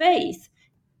with faith,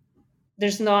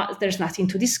 there's nothing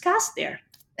to discuss there.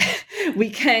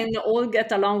 We can all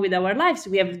get along with our lives.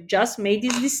 We have just made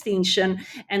this distinction,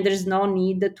 and there's no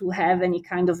need to have any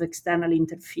kind of external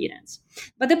interference.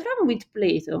 But the problem with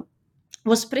Plato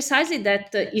was precisely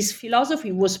that his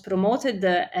philosophy was promoted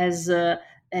as a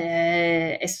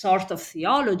sort of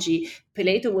theology.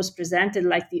 Plato was presented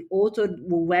like the author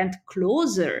who went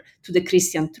closer to the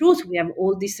Christian truth. We have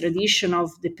all this tradition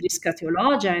of the Prisca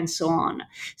Theologia and so on.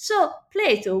 So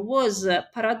Plato was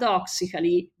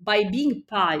paradoxically, by being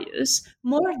pious,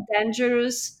 more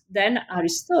dangerous than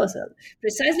Aristotle,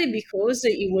 precisely because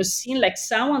he was seen like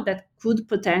someone that could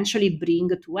potentially bring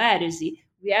to heresy.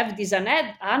 We have this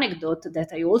anecdote that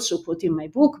I also put in my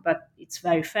book, but it's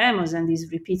very famous and is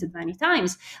repeated many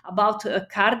times, about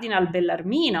Cardinal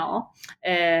Bellarmino,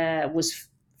 was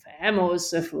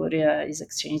famous for his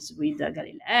exchange with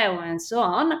Galileo and so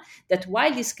on, that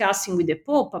while discussing with the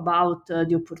Pope about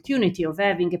the opportunity of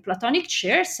having a Platonic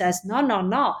chair, says, no,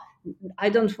 I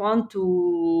don't want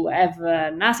to have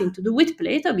nothing to do with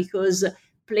Plato, because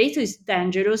Plato is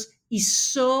dangerous, is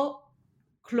so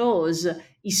close,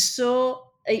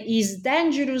 is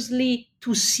dangerously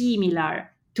too similar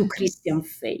to Christian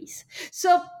faith.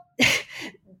 So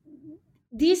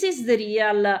this is the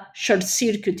real short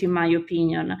circuit, in my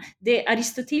opinion. The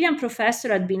Aristotelian professor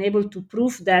had been able to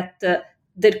prove that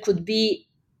there could be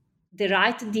the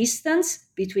right distance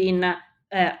between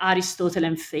Aristotle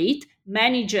and faith.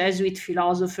 Many Jesuit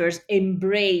philosophers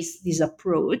embrace this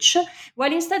approach,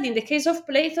 while instead, in the case of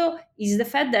Plato, is the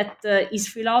fact that his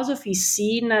philosophy is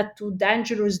seen too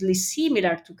dangerously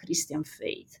similar to Christian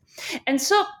faith. And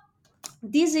so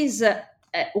this is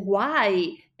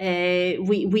why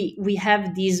we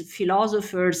have these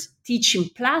philosophers teaching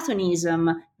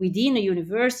Platonism within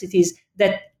universities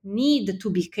that need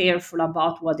to be careful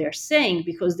about what they're saying,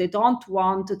 because they don't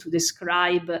want to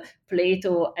describe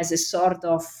Plato as a sort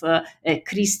of a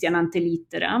Christian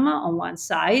antelitteram on one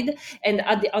side, and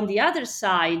on the other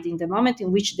side, in the moment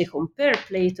in which they compare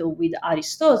Plato with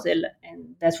Aristotle,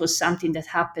 and that was something that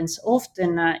happens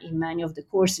often in many of the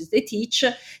courses they teach,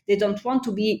 they don't want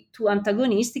to be too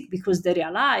antagonistic, because they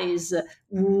realize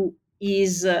who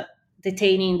is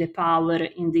detaining the power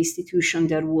in the institution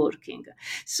they're working.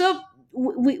 So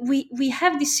we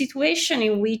have this situation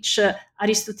in which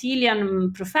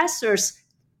Aristotelian professors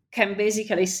can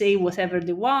basically say whatever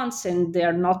they want, and they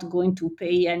are not going to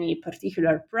pay any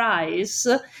particular price.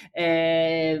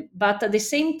 But at the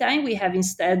same time, we have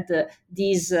instead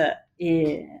these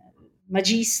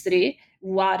magistri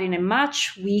who are in a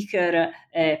much weaker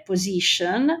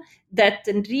position, that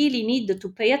really need to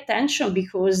pay attention,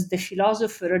 because the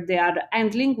philosopher they are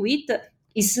handling with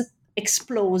is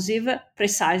explosive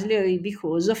precisely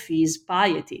because of his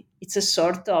piety. It's a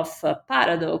sort of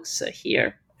paradox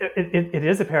here. It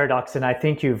is a paradox, and I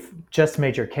think you've just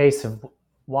made your case of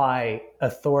why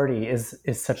authority is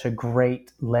such a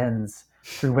great lens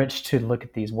through which to look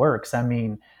at these works. I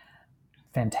mean,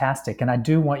 fantastic. And I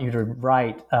do want you to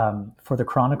write for the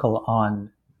Chronicle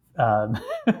on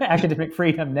academic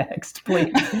freedom next,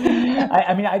 please.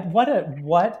 I mean,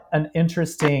 what an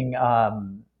interesting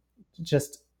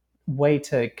just way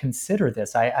to consider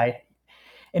this.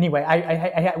 Anyway,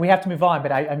 we have to move on,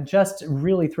 but I'm just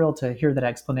really thrilled to hear that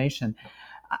explanation.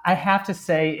 I have to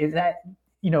say that,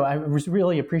 I was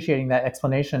really appreciating that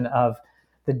explanation of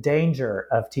the danger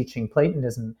of teaching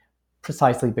Platonism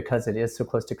precisely because it is so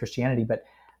close to Christianity. But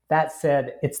that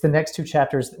said, it's the next two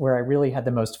chapters where I really had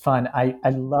the most fun. I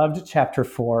loved chapter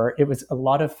 4. It was a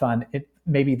lot of fun.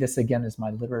 Maybe this again is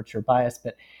my literature bias,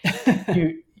 but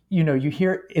you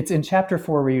hear it's in chapter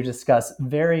 4 where you discuss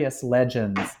various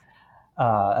legends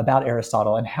about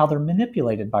Aristotle and how they're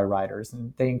manipulated by writers.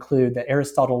 And they include that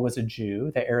Aristotle was a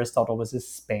Jew, that Aristotle was a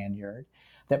Spaniard,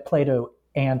 that Plato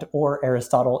or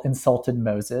Aristotle insulted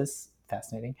Moses.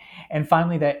 Fascinating. And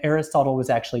finally, that Aristotle was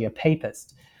actually a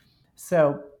papist.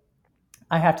 So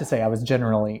I have to say I was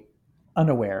generally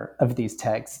unaware of these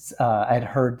texts. I had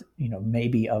heard,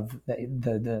 maybe of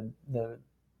the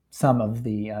some of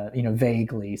the,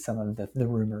 vaguely some of the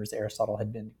rumors Aristotle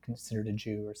had been considered a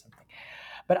Jew or something.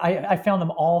 But I found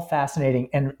them all fascinating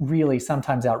and really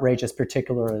sometimes outrageous,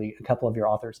 particularly a couple of your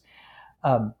authors.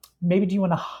 Maybe do you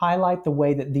want to highlight the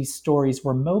way that these stories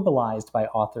were mobilized by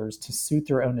authors to suit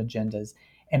their own agendas?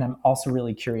 And I'm also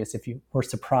really curious if you were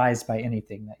surprised by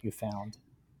anything that you found.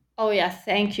 Oh yeah,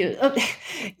 thank you.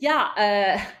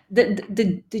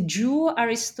 The Jew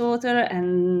Aristotle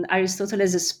and Aristotle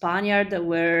as a Spaniard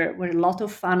were a lot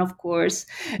of fun, of course.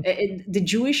 The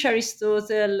Jewish Aristotle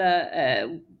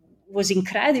was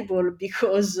incredible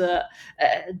because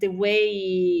the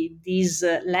way this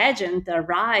legend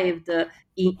arrived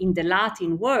in the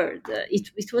Latin word,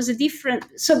 it was a different.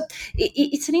 So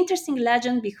it's an interesting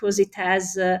legend because it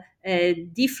has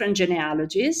different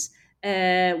genealogies.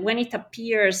 When it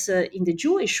appears in the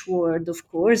Jewish world, of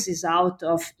course, is out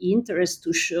of interest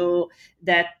to show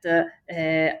that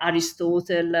Aristotle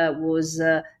was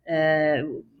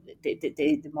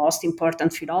the most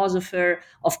important philosopher,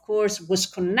 of course, was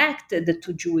connected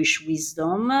to Jewish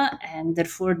wisdom, and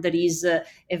therefore there is a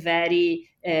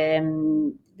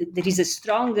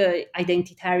strong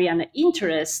identitarian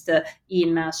interest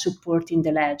in supporting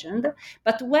the legend.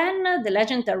 But when the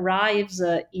legend arrives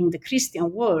in the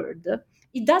Christian world,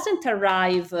 it doesn't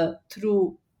arrive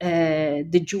through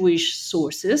the Jewish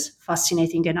sources,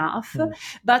 fascinating enough,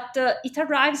 but it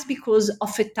arrives because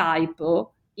of a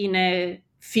typo in a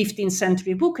 15th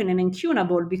century book, in an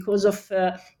incunable, because of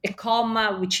a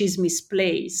comma which is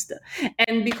misplaced.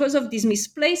 And because of this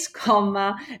misplaced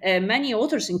comma, many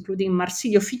authors, including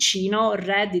Marsilio Ficino,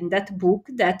 read in that book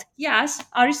that, yes,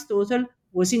 Aristotle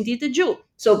was indeed a Jew.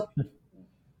 So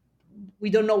we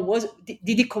don't know, did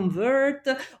he convert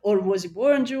or was he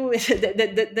born Jewish?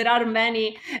 There are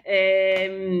many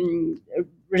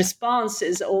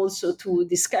responses also to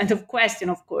this kind of question,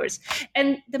 of course.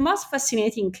 And the most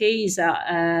fascinating case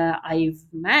I've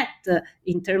met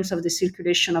in terms of the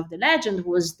circulation of the legend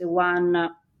was the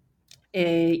one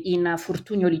in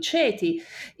Fortunio Liceti.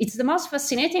 It's the most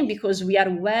fascinating because we are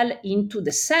well into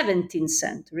the 17th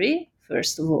century,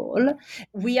 first of all.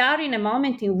 We are in a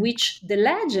moment in which the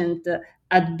legend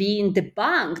had been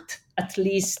debunked, at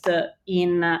least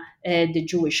in the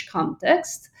Jewish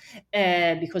context,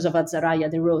 because of Azzaraya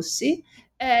de Rossi.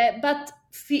 But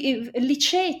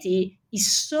Liceti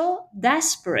is so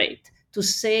desperate to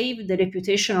save the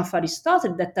reputation of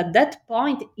Aristotle that at that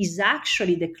point is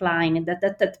actually declining, that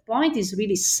at that point is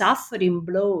really suffering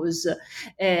blows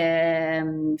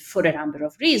for a number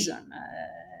of reasons.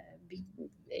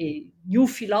 New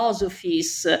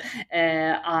philosophies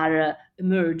are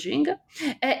emerging.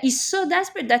 Is so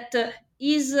desperate that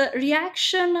his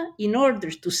reaction, in order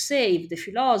to save the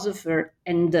philosopher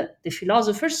and the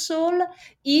philosopher's soul,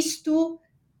 is to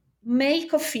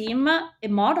make of him a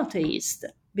monotheist.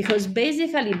 Because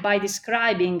basically, by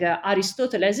describing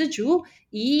Aristotle as a Jew,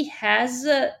 he has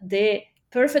the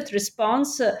perfect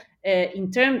response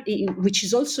which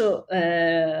is also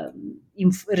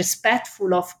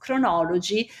respectful of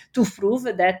chronology, to prove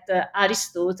that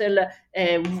Aristotle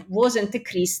wasn't a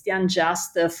Christian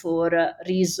just for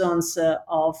reasons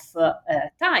of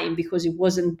time, because he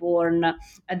wasn't born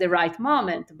at the right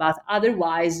moment, but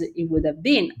otherwise he would have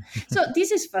been. So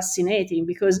this is fascinating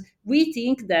because we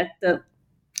think that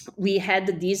we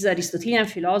had these Aristotelian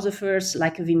philosophers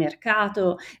like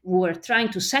Vimercato who were trying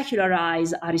to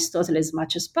secularize Aristotle as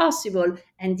much as possible.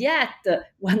 And yet,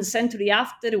 1 century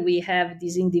after, we have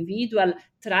this individual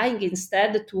trying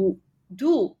instead to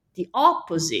do the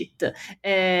opposite,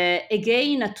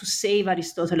 again, to save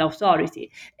Aristotle's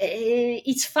authority.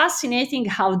 It's fascinating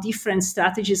how different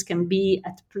strategies can be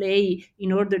at play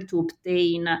in order to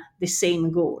obtain the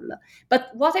same goal.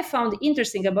 But what I found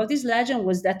interesting about this legend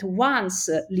was that once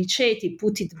Licetti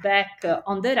put it back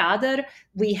on the radar,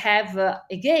 we have,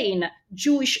 again,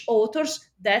 Jewish authors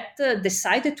that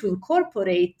decided to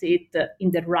incorporate it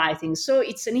in their writing. So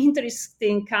it's an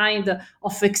interesting kind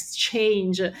of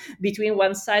exchange between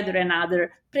one side or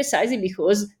another, precisely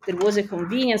because there was a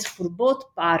convenience for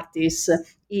both parties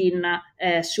in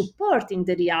supporting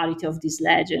the reality of this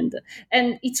legend.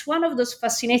 And it's one of those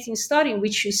fascinating stories in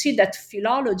which you see that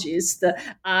philologists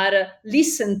are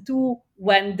listened to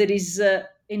when there is a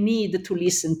need to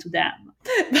listen to them.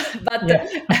 But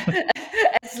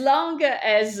as long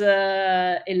as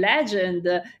a legend,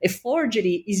 a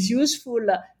forgery is useful,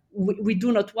 we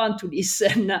do not want to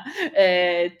listen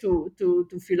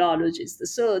to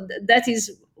philologists. So that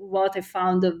is what I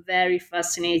found very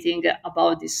fascinating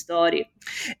about this story.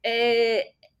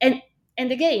 And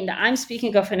again, I'm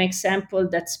speaking of an example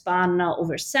that span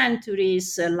over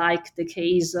centuries, like the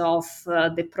case of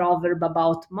the proverb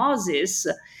about Moses.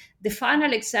 The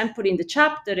final example in the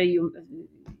chapter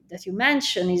that you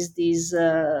mentioned is this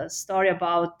story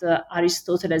about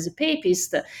Aristotle as a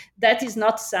papist. That is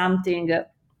not something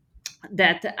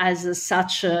that has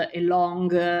such a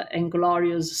long and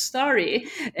glorious story.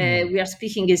 We are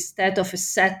speaking instead of a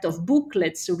set of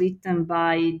booklets written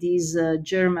by this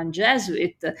German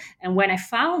Jesuit. And when I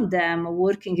found them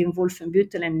working in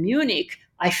Wolfenbüttel and Munich,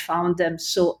 I found them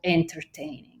so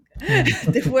entertaining.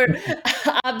 They were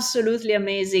absolutely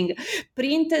amazing,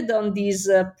 printed on this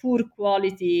poor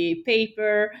quality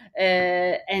paper,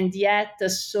 and yet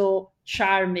so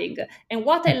charming. And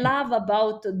what I love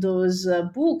about those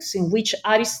books in which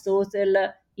Aristotle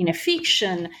in a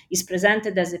fiction is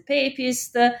presented as a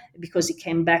papist because he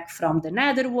came back from the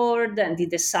netherworld and he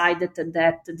decided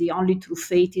that the only true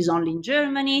faith is only in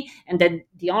Germany and that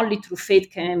the only true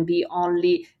faith can be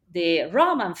only the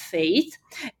Roman faith,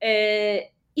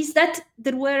 is that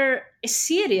there were a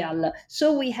serial.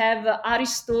 So we have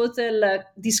Aristotle,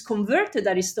 this converted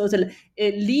Aristotle,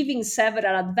 living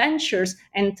several adventures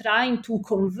and trying to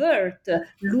convert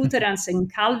Lutherans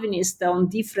and Calvinists on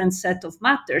different set of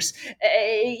matters.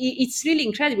 It's really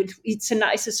incredible. It's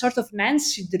a sort of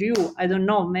Nancy Drew. I don't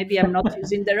know, maybe I'm not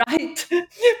using the right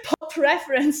pop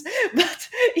reference, but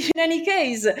in any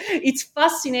case, it's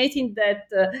fascinating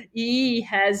that he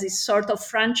has this sort of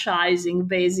franchising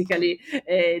basically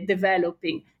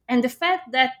developing. And the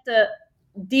fact that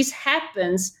this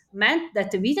happens meant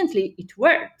that evidently it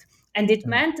worked. And it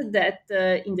meant that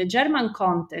in the German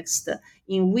context,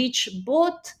 in which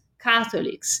both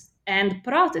Catholics and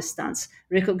Protestants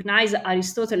recognize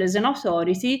Aristotle as an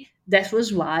authority, that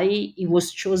was why he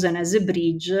was chosen as a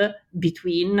bridge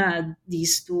between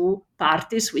these two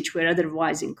parties, which were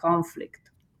otherwise in conflict.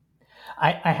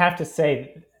 I have to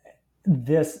say,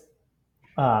 this,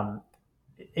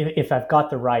 if I've got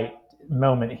the right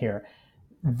moment here,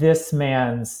 this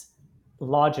man's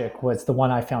logic was the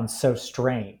one I found so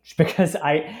strange, because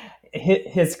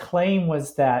his claim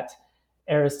was that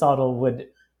Aristotle would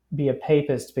be a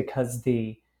papist because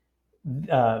the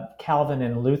Calvin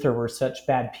and Luther were such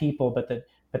bad people, but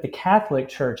the Catholic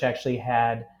Church actually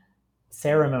had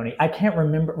ceremony. I can't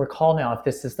recall now if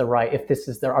this is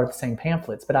the same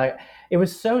pamphlets, but it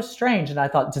was so strange, and I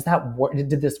thought, does that work?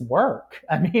 Did this work?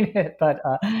 I mean, but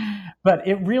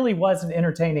it really was an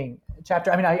entertaining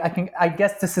chapter. I mean, I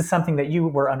guess this is something that you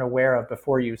were unaware of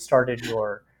before you started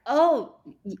your. Oh,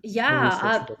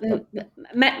 yeah.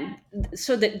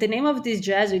 So the name of this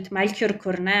Jesuit, Melchior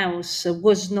Cornelius,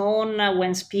 was known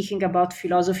when speaking about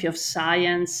philosophy of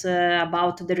science,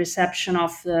 about the reception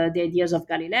of the ideas of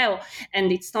Galileo.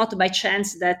 And it's not by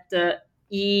chance that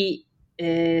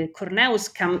Cornelius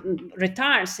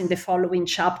returns in the following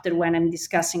chapter when I'm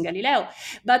discussing Galileo.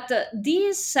 But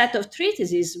this set of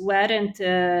treatises weren't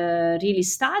really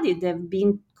studied. They've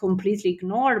been completely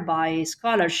ignored by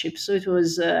scholarship. So it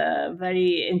was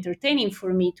very entertaining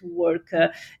for me to work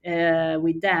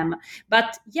with them.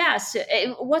 But yes,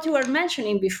 what you were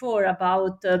mentioning before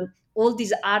about all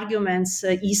these arguments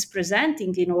he's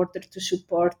presenting in order to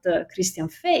support Christian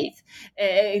faith,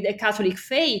 the Catholic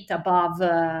faith above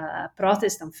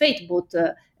Protestant faith, both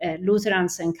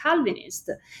Lutherans and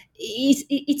Calvinists.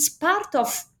 It's part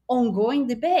of ongoing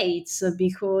debates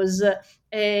because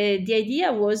the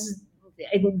idea was,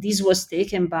 and this was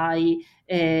taken by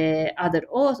other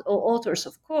authors,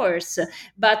 of course,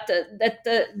 but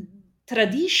that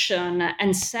tradition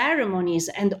and ceremonies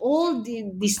and all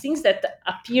these things that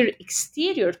appear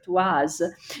exterior to us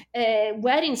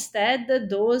were instead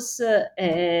those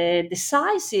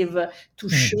decisive to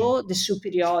show the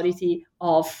superiority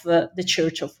of the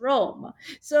Church of Rome.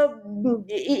 So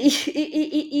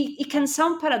it can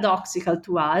sound paradoxical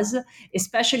to us,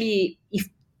 especially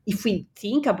if we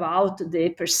think about the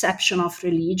perception of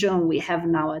religion we have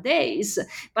nowadays.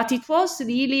 But it was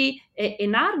really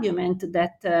an argument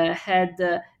that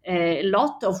had a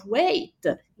lot of weight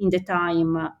in the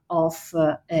time of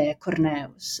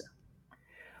Cornelius.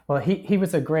 Well, he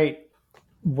was a great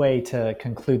way to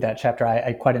conclude that chapter.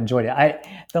 I quite enjoyed it.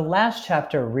 The last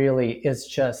chapter really is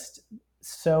just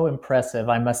so impressive.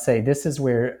 I must say, this is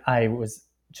where I was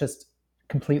just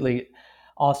completely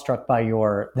awestruck by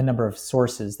the number of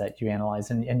sources that you analyze,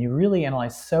 and you really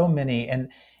analyze so many. And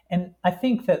I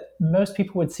think that most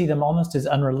people would see them almost as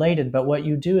unrelated, but what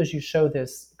you do is you show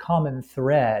this common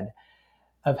thread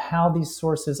of how these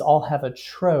sources all have a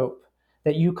trope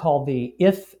that you call the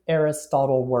 "if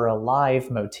Aristotle were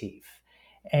alive" motif.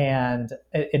 And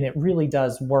it really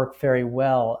does work very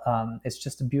well. It's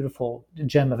just a beautiful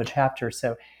gem of a chapter.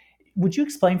 So would you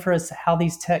explain for us how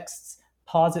these texts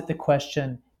posit the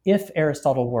question, if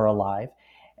Aristotle were alive,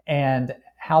 and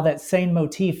how that same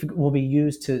motif will be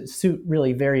used to suit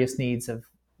really various needs of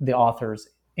the authors,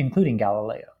 including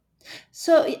Galileo?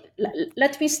 So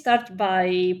let me start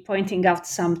by pointing out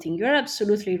something. You're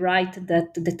absolutely right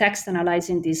that the text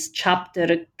analyzing this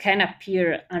chapter can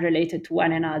appear unrelated to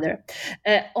one another.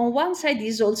 On one side,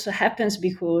 this also happens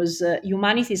because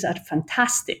humanities are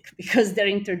fantastic, because they're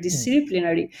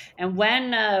interdisciplinary. And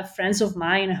when friends of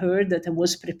mine heard that I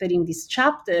was preparing this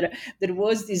chapter, there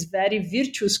was this very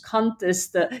virtuous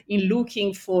contest in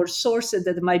looking for sources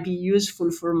that might be useful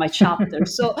for my chapter.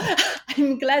 So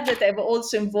I'm glad that I've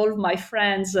also involved my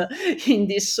friends in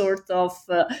this sort of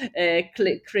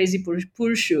crazy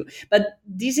pursuit. But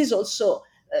this is also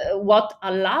what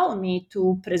allowed me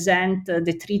to present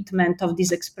the treatment of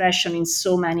this expression in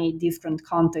so many different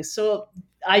contexts. So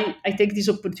I take this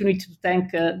opportunity to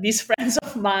thank these friends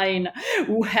of mine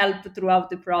who helped throughout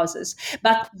the process.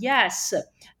 But yes,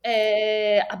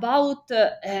 about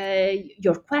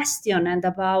your question and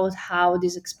about how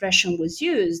this expression was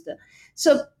used.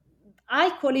 So I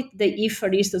call it the if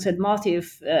Aristotle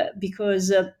motif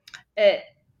because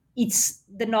it's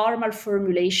the normal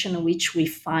formulation in which we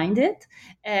find it.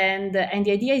 And the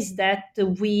idea is that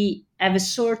we have a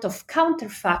sort of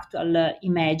counterfactual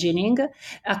imagining,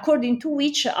 according to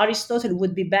which Aristotle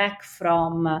would be back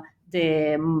from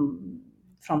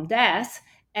death,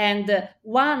 and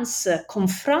once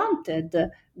confronted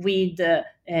with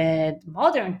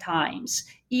modern times,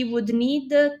 he would need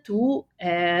to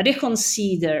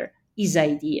reconsider his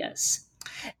ideas.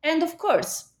 And of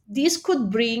course, this could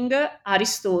bring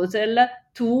Aristotle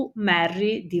to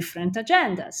marry different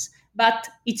agendas. But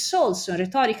it's also, in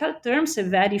rhetorical terms, a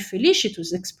very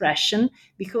felicitous expression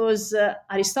because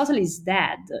Aristotle is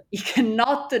dead. He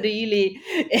cannot really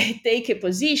take a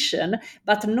position,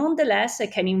 but nonetheless, I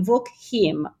can invoke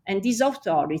him and his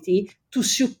authority to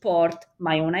support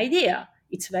my own idea.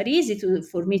 It's very easy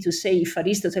for me to say, if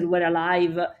Aristotle were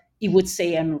alive, he would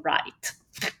say I'm right.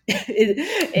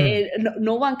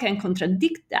 No one can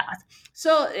contradict that.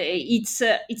 So it's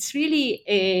really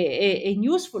a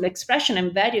useful expression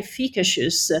and very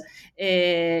efficacious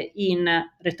in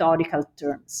rhetorical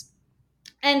terms.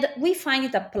 And we find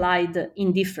it applied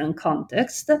in different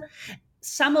contexts.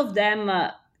 Some of them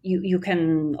you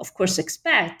can, of course,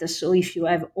 expect. So if you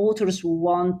have authors who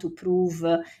want to prove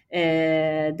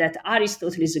that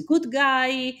Aristotle is a good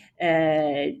guy,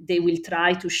 they will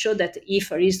try to show that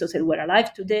if Aristotle were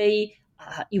alive today,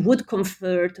 he would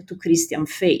convert to Christian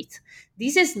faith.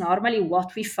 This is normally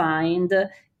what we find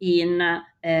in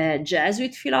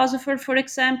Jesuit philosophers, for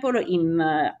example, in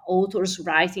authors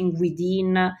writing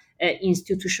within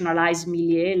institutionalized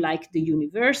milieu like the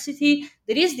university.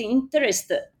 There is the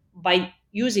interest by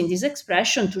using this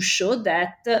expression to show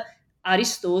that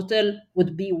Aristotle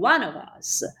would be one of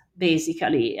us,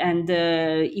 basically, and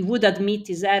he would admit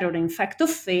his error in fact of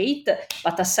faith,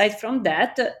 but aside from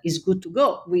that, is good to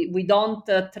go. We don't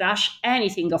trash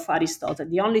anything of Aristotle.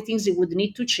 The only things he would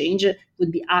need to change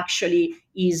would be actually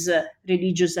his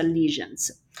religious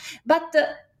allegiance. But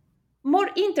more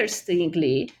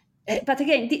interestingly, but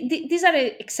again, these are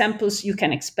examples you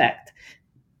can expect.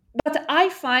 But I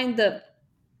find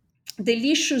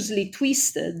deliciously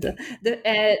twisted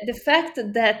the fact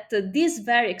that this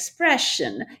very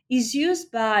expression is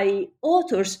used by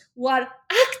authors who are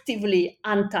actively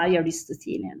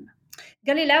anti-Aristotelian.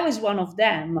 Galileo is one of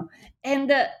them.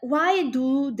 And why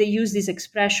do they use this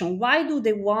expression? Why do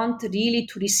they want really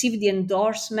to receive the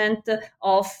endorsement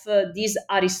of this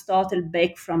Aristotle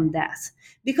back from death?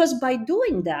 Because by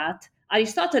doing that,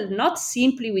 Aristotle, not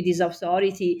simply with his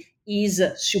authority, is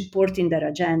supporting their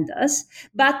agendas,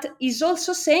 but is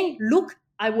also saying, look,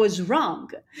 I was wrong.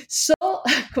 So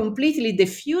completely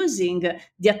diffusing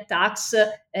the attacks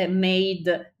made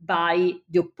by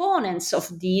the opponents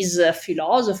of these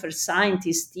philosophers,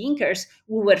 scientists, thinkers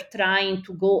who were trying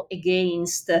to go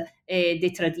against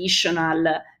the traditional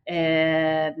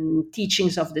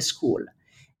teachings of the school.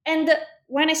 And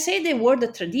when I say the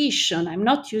word tradition, I'm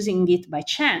not using it by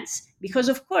chance, because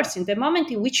of course, in the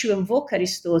moment in which you invoke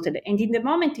Aristotle and in the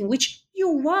moment in which you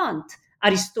want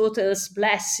Aristotle's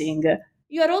blessing,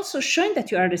 you are also showing that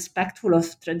you are respectful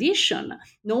of tradition.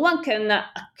 No one can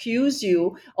accuse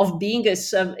you of being a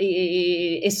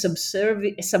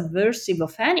subversive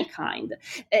of any kind.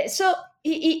 So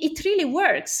it really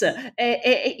works.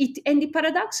 And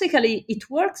paradoxically, it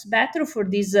works better for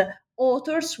these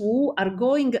authors who are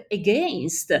going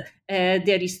against the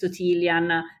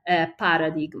Aristotelian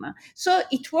paradigm. So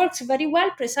it works very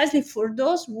well precisely for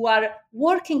those who are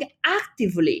working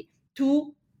actively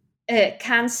to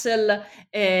cancel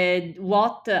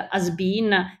what has been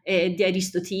the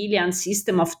Aristotelian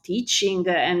system of teaching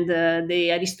and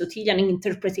the Aristotelian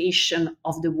interpretation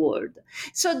of the world.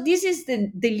 So this is the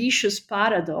delicious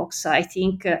paradox, I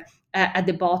think, at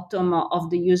the bottom of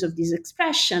the use of this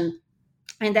expression.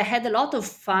 And I had a lot of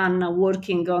fun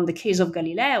working on the case of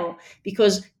Galileo,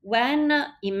 because when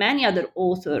in many other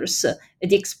authors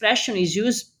the expression is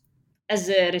used as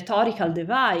a rhetorical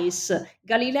device,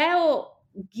 Galileo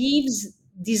gives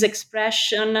this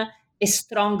expression a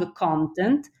strong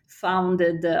content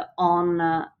founded on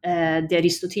the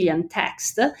Aristotelian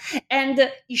text, and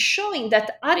is showing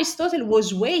that Aristotle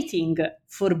was waiting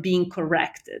for being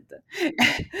corrected.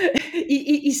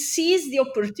 He sees the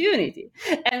opportunity.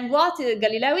 And what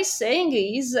Galileo is saying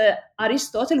is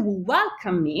Aristotle will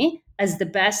welcome me as the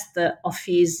best of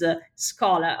his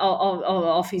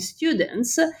of his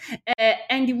students,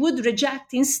 and he would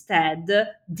reject instead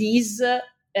these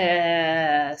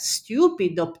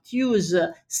stupid, obtuse,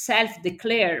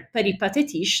 self-declared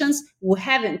peripateticians who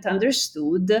haven't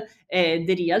understood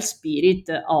the real spirit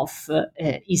of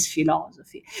his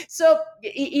philosophy. So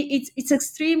it's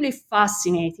extremely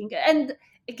fascinating. And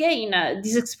again,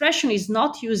 this expression is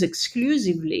not used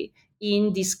exclusively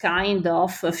in this kind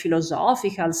of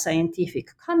philosophical,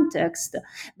 scientific context,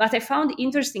 but I found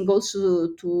interesting also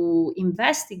to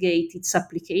investigate its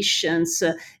applications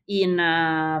in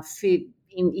the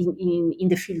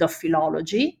field of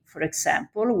philology, for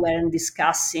example, when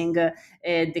discussing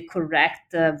the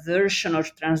correct version or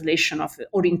translation of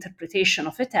or interpretation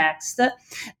of a text.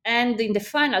 And in the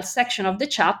final section of the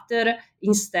chapter,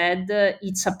 instead,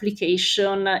 its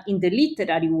application in the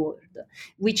literary world,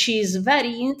 which is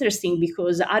very interesting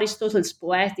because Aristotle's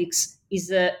Poetics is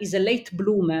a late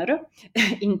bloomer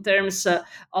in terms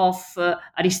of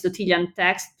Aristotelian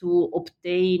text to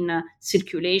obtain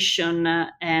circulation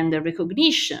and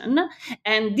recognition.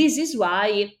 And this is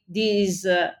why this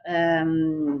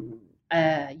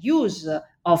use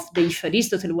of the "if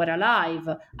Aristotle were alive"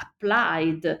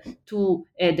 applied to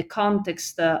the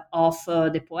context of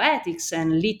the Poetics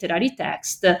and literary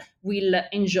text will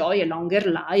enjoy a longer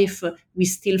life. We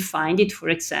still find it, for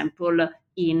example,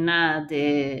 in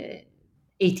the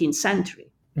 18th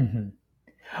century. Mm-hmm.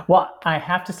 Well, I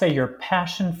have to say your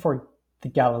passion for the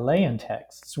Galilean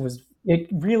texts it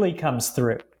really comes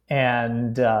through,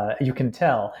 and you can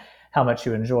tell how much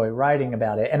you enjoy writing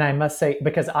about it. And I must say,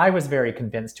 because I was very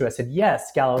convinced too, I said,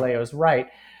 yes, Galileo's right,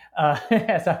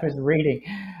 as I was reading.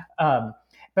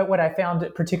 But what I found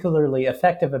particularly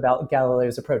effective about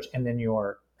Galileo's approach, and then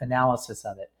your analysis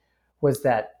of it, was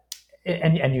that,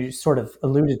 and you sort of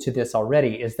alluded to this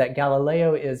already, is that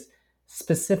Galileo is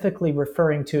specifically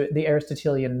referring to the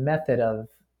Aristotelian method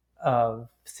of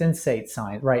sensate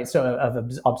science, right? So of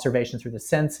observation through the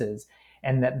senses,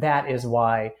 and that is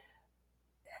why,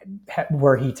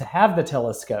 were he to have the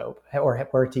telescope, or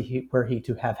were he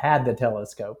to have had the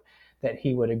telescope, that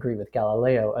he would agree with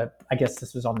Galileo. I guess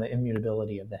this was on the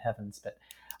immutability of the heavens, but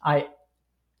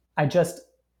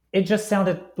it just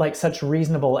sounded like such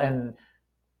reasonable and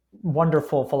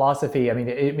wonderful philosophy. I mean,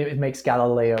 it makes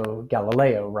Galileo,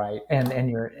 right? And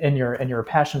your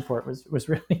passion for it was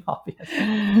really obvious.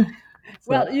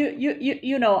 So. Well,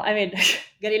 you know, I mean,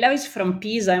 Galileo is from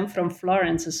Pisa, I'm from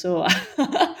Florence, so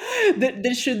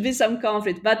there should be some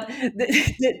conflict. But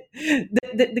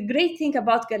the great thing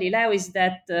about Galileo is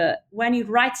that when he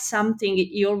writes something,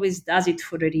 he always does it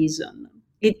for a reason.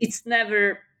 It's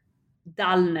never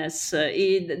dullness.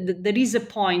 There is a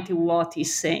point in what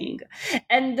he's saying.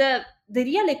 And the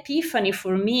real epiphany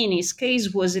for me in his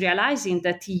case was realizing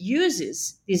that he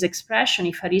uses this expression,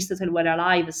 if Aristotle were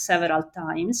alive, several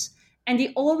times, and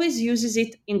he always uses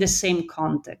it in the same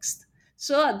context.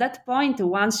 So at that point,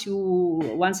 once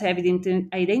I have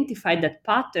identified that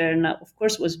pattern, of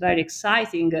course, was very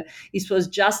exciting. It was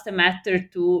just a matter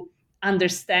to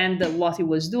understand what he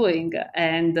was doing.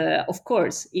 And of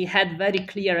course, he had very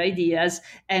clear ideas,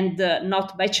 and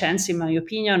not by chance, in my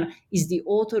opinion, is the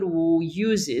author who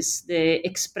uses the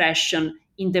expression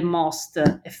in the most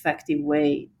effective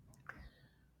way.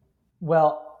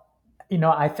 Well,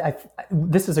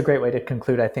 this is a great way to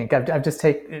conclude, I think. I've just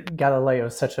taken Galileo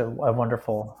is such a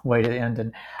wonderful way to end,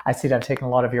 and I see that I've taken a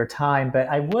lot of your time, but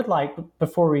I would like,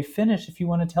 before we finish, if you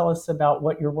want to tell us about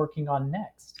what you're working on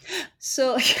next.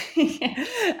 So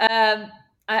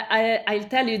I'll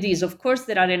tell you this. Of course,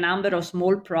 there are a number of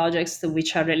small projects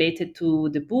which are related to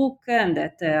the book and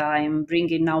that I'm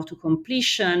bringing now to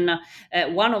completion.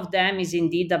 One of them is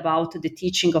indeed about the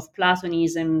teaching of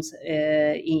Platonism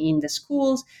in the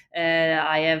schools.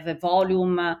 I have a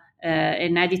volume,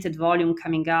 an edited volume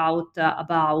coming out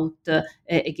about,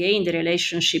 again, the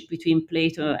relationship between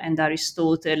Plato and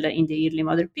Aristotle in the early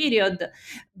modern period,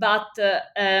 but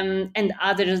and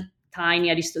other tiny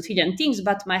Aristotelian things,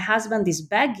 but my husband is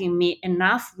begging me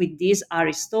enough with this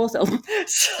Aristotle.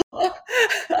 So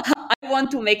I want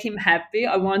to make him happy.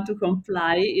 I want to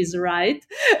comply, is right.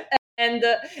 And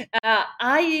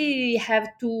I have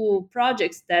two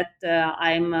projects that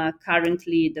I'm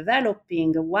currently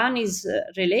developing. One is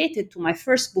related to my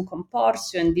first book on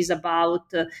Porcio, and is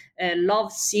about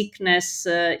love sickness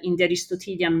in the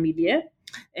Aristotelian milieu.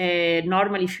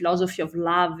 Normally, philosophy of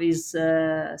love is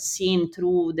seen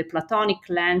through the Platonic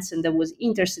lens, and I was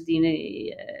interested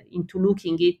into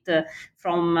looking it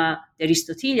from the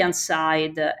Aristotelian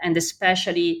side, and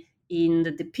especially in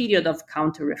the period of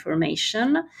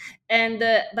Counter-Reformation. And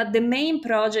but the main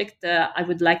project I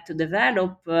would like to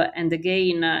develop, and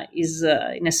again is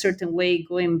in a certain way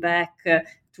going back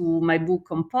to my book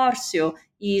on Porcio,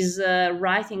 is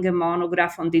writing a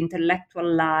monograph on the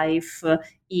intellectual life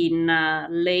in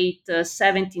late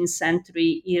 17th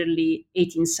century, early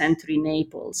 18th century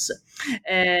Naples.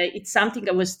 It's something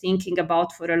I was thinking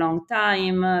about for a long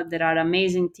time. There are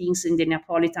amazing things in the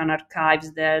Neapolitan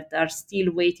archives that are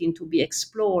still waiting to be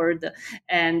explored.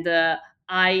 And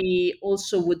I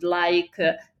also would like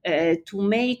to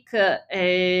make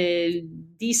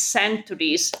these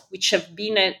centuries, which have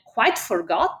been quite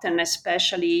forgotten,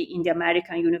 especially in the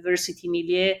American university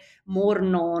milieu, more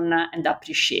known and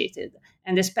appreciated.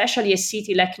 And especially a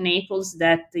city like Naples,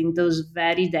 that in those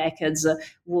very decades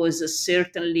was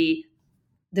certainly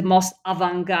the most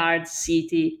avant-garde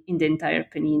city in the entire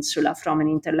peninsula from an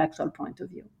intellectual point of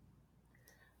view.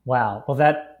 Wow. Well,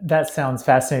 that sounds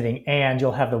fascinating. And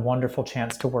you'll have the wonderful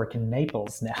chance to work in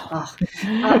Naples now.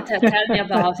 Tell me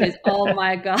about it. Oh,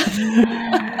 my God.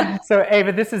 So,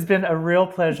 Eva, this has been a real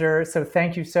pleasure. So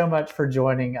thank you so much for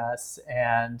joining us.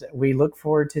 And we look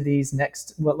forward to these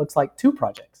next, what looks like 2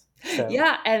 projects. So.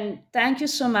 Yeah, and thank you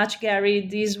so much, Gary.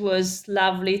 This was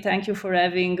lovely. Thank you for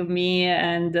having me.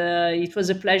 And it was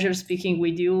a pleasure speaking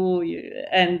with you.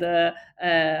 And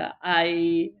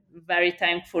I'm very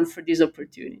thankful for this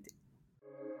opportunity.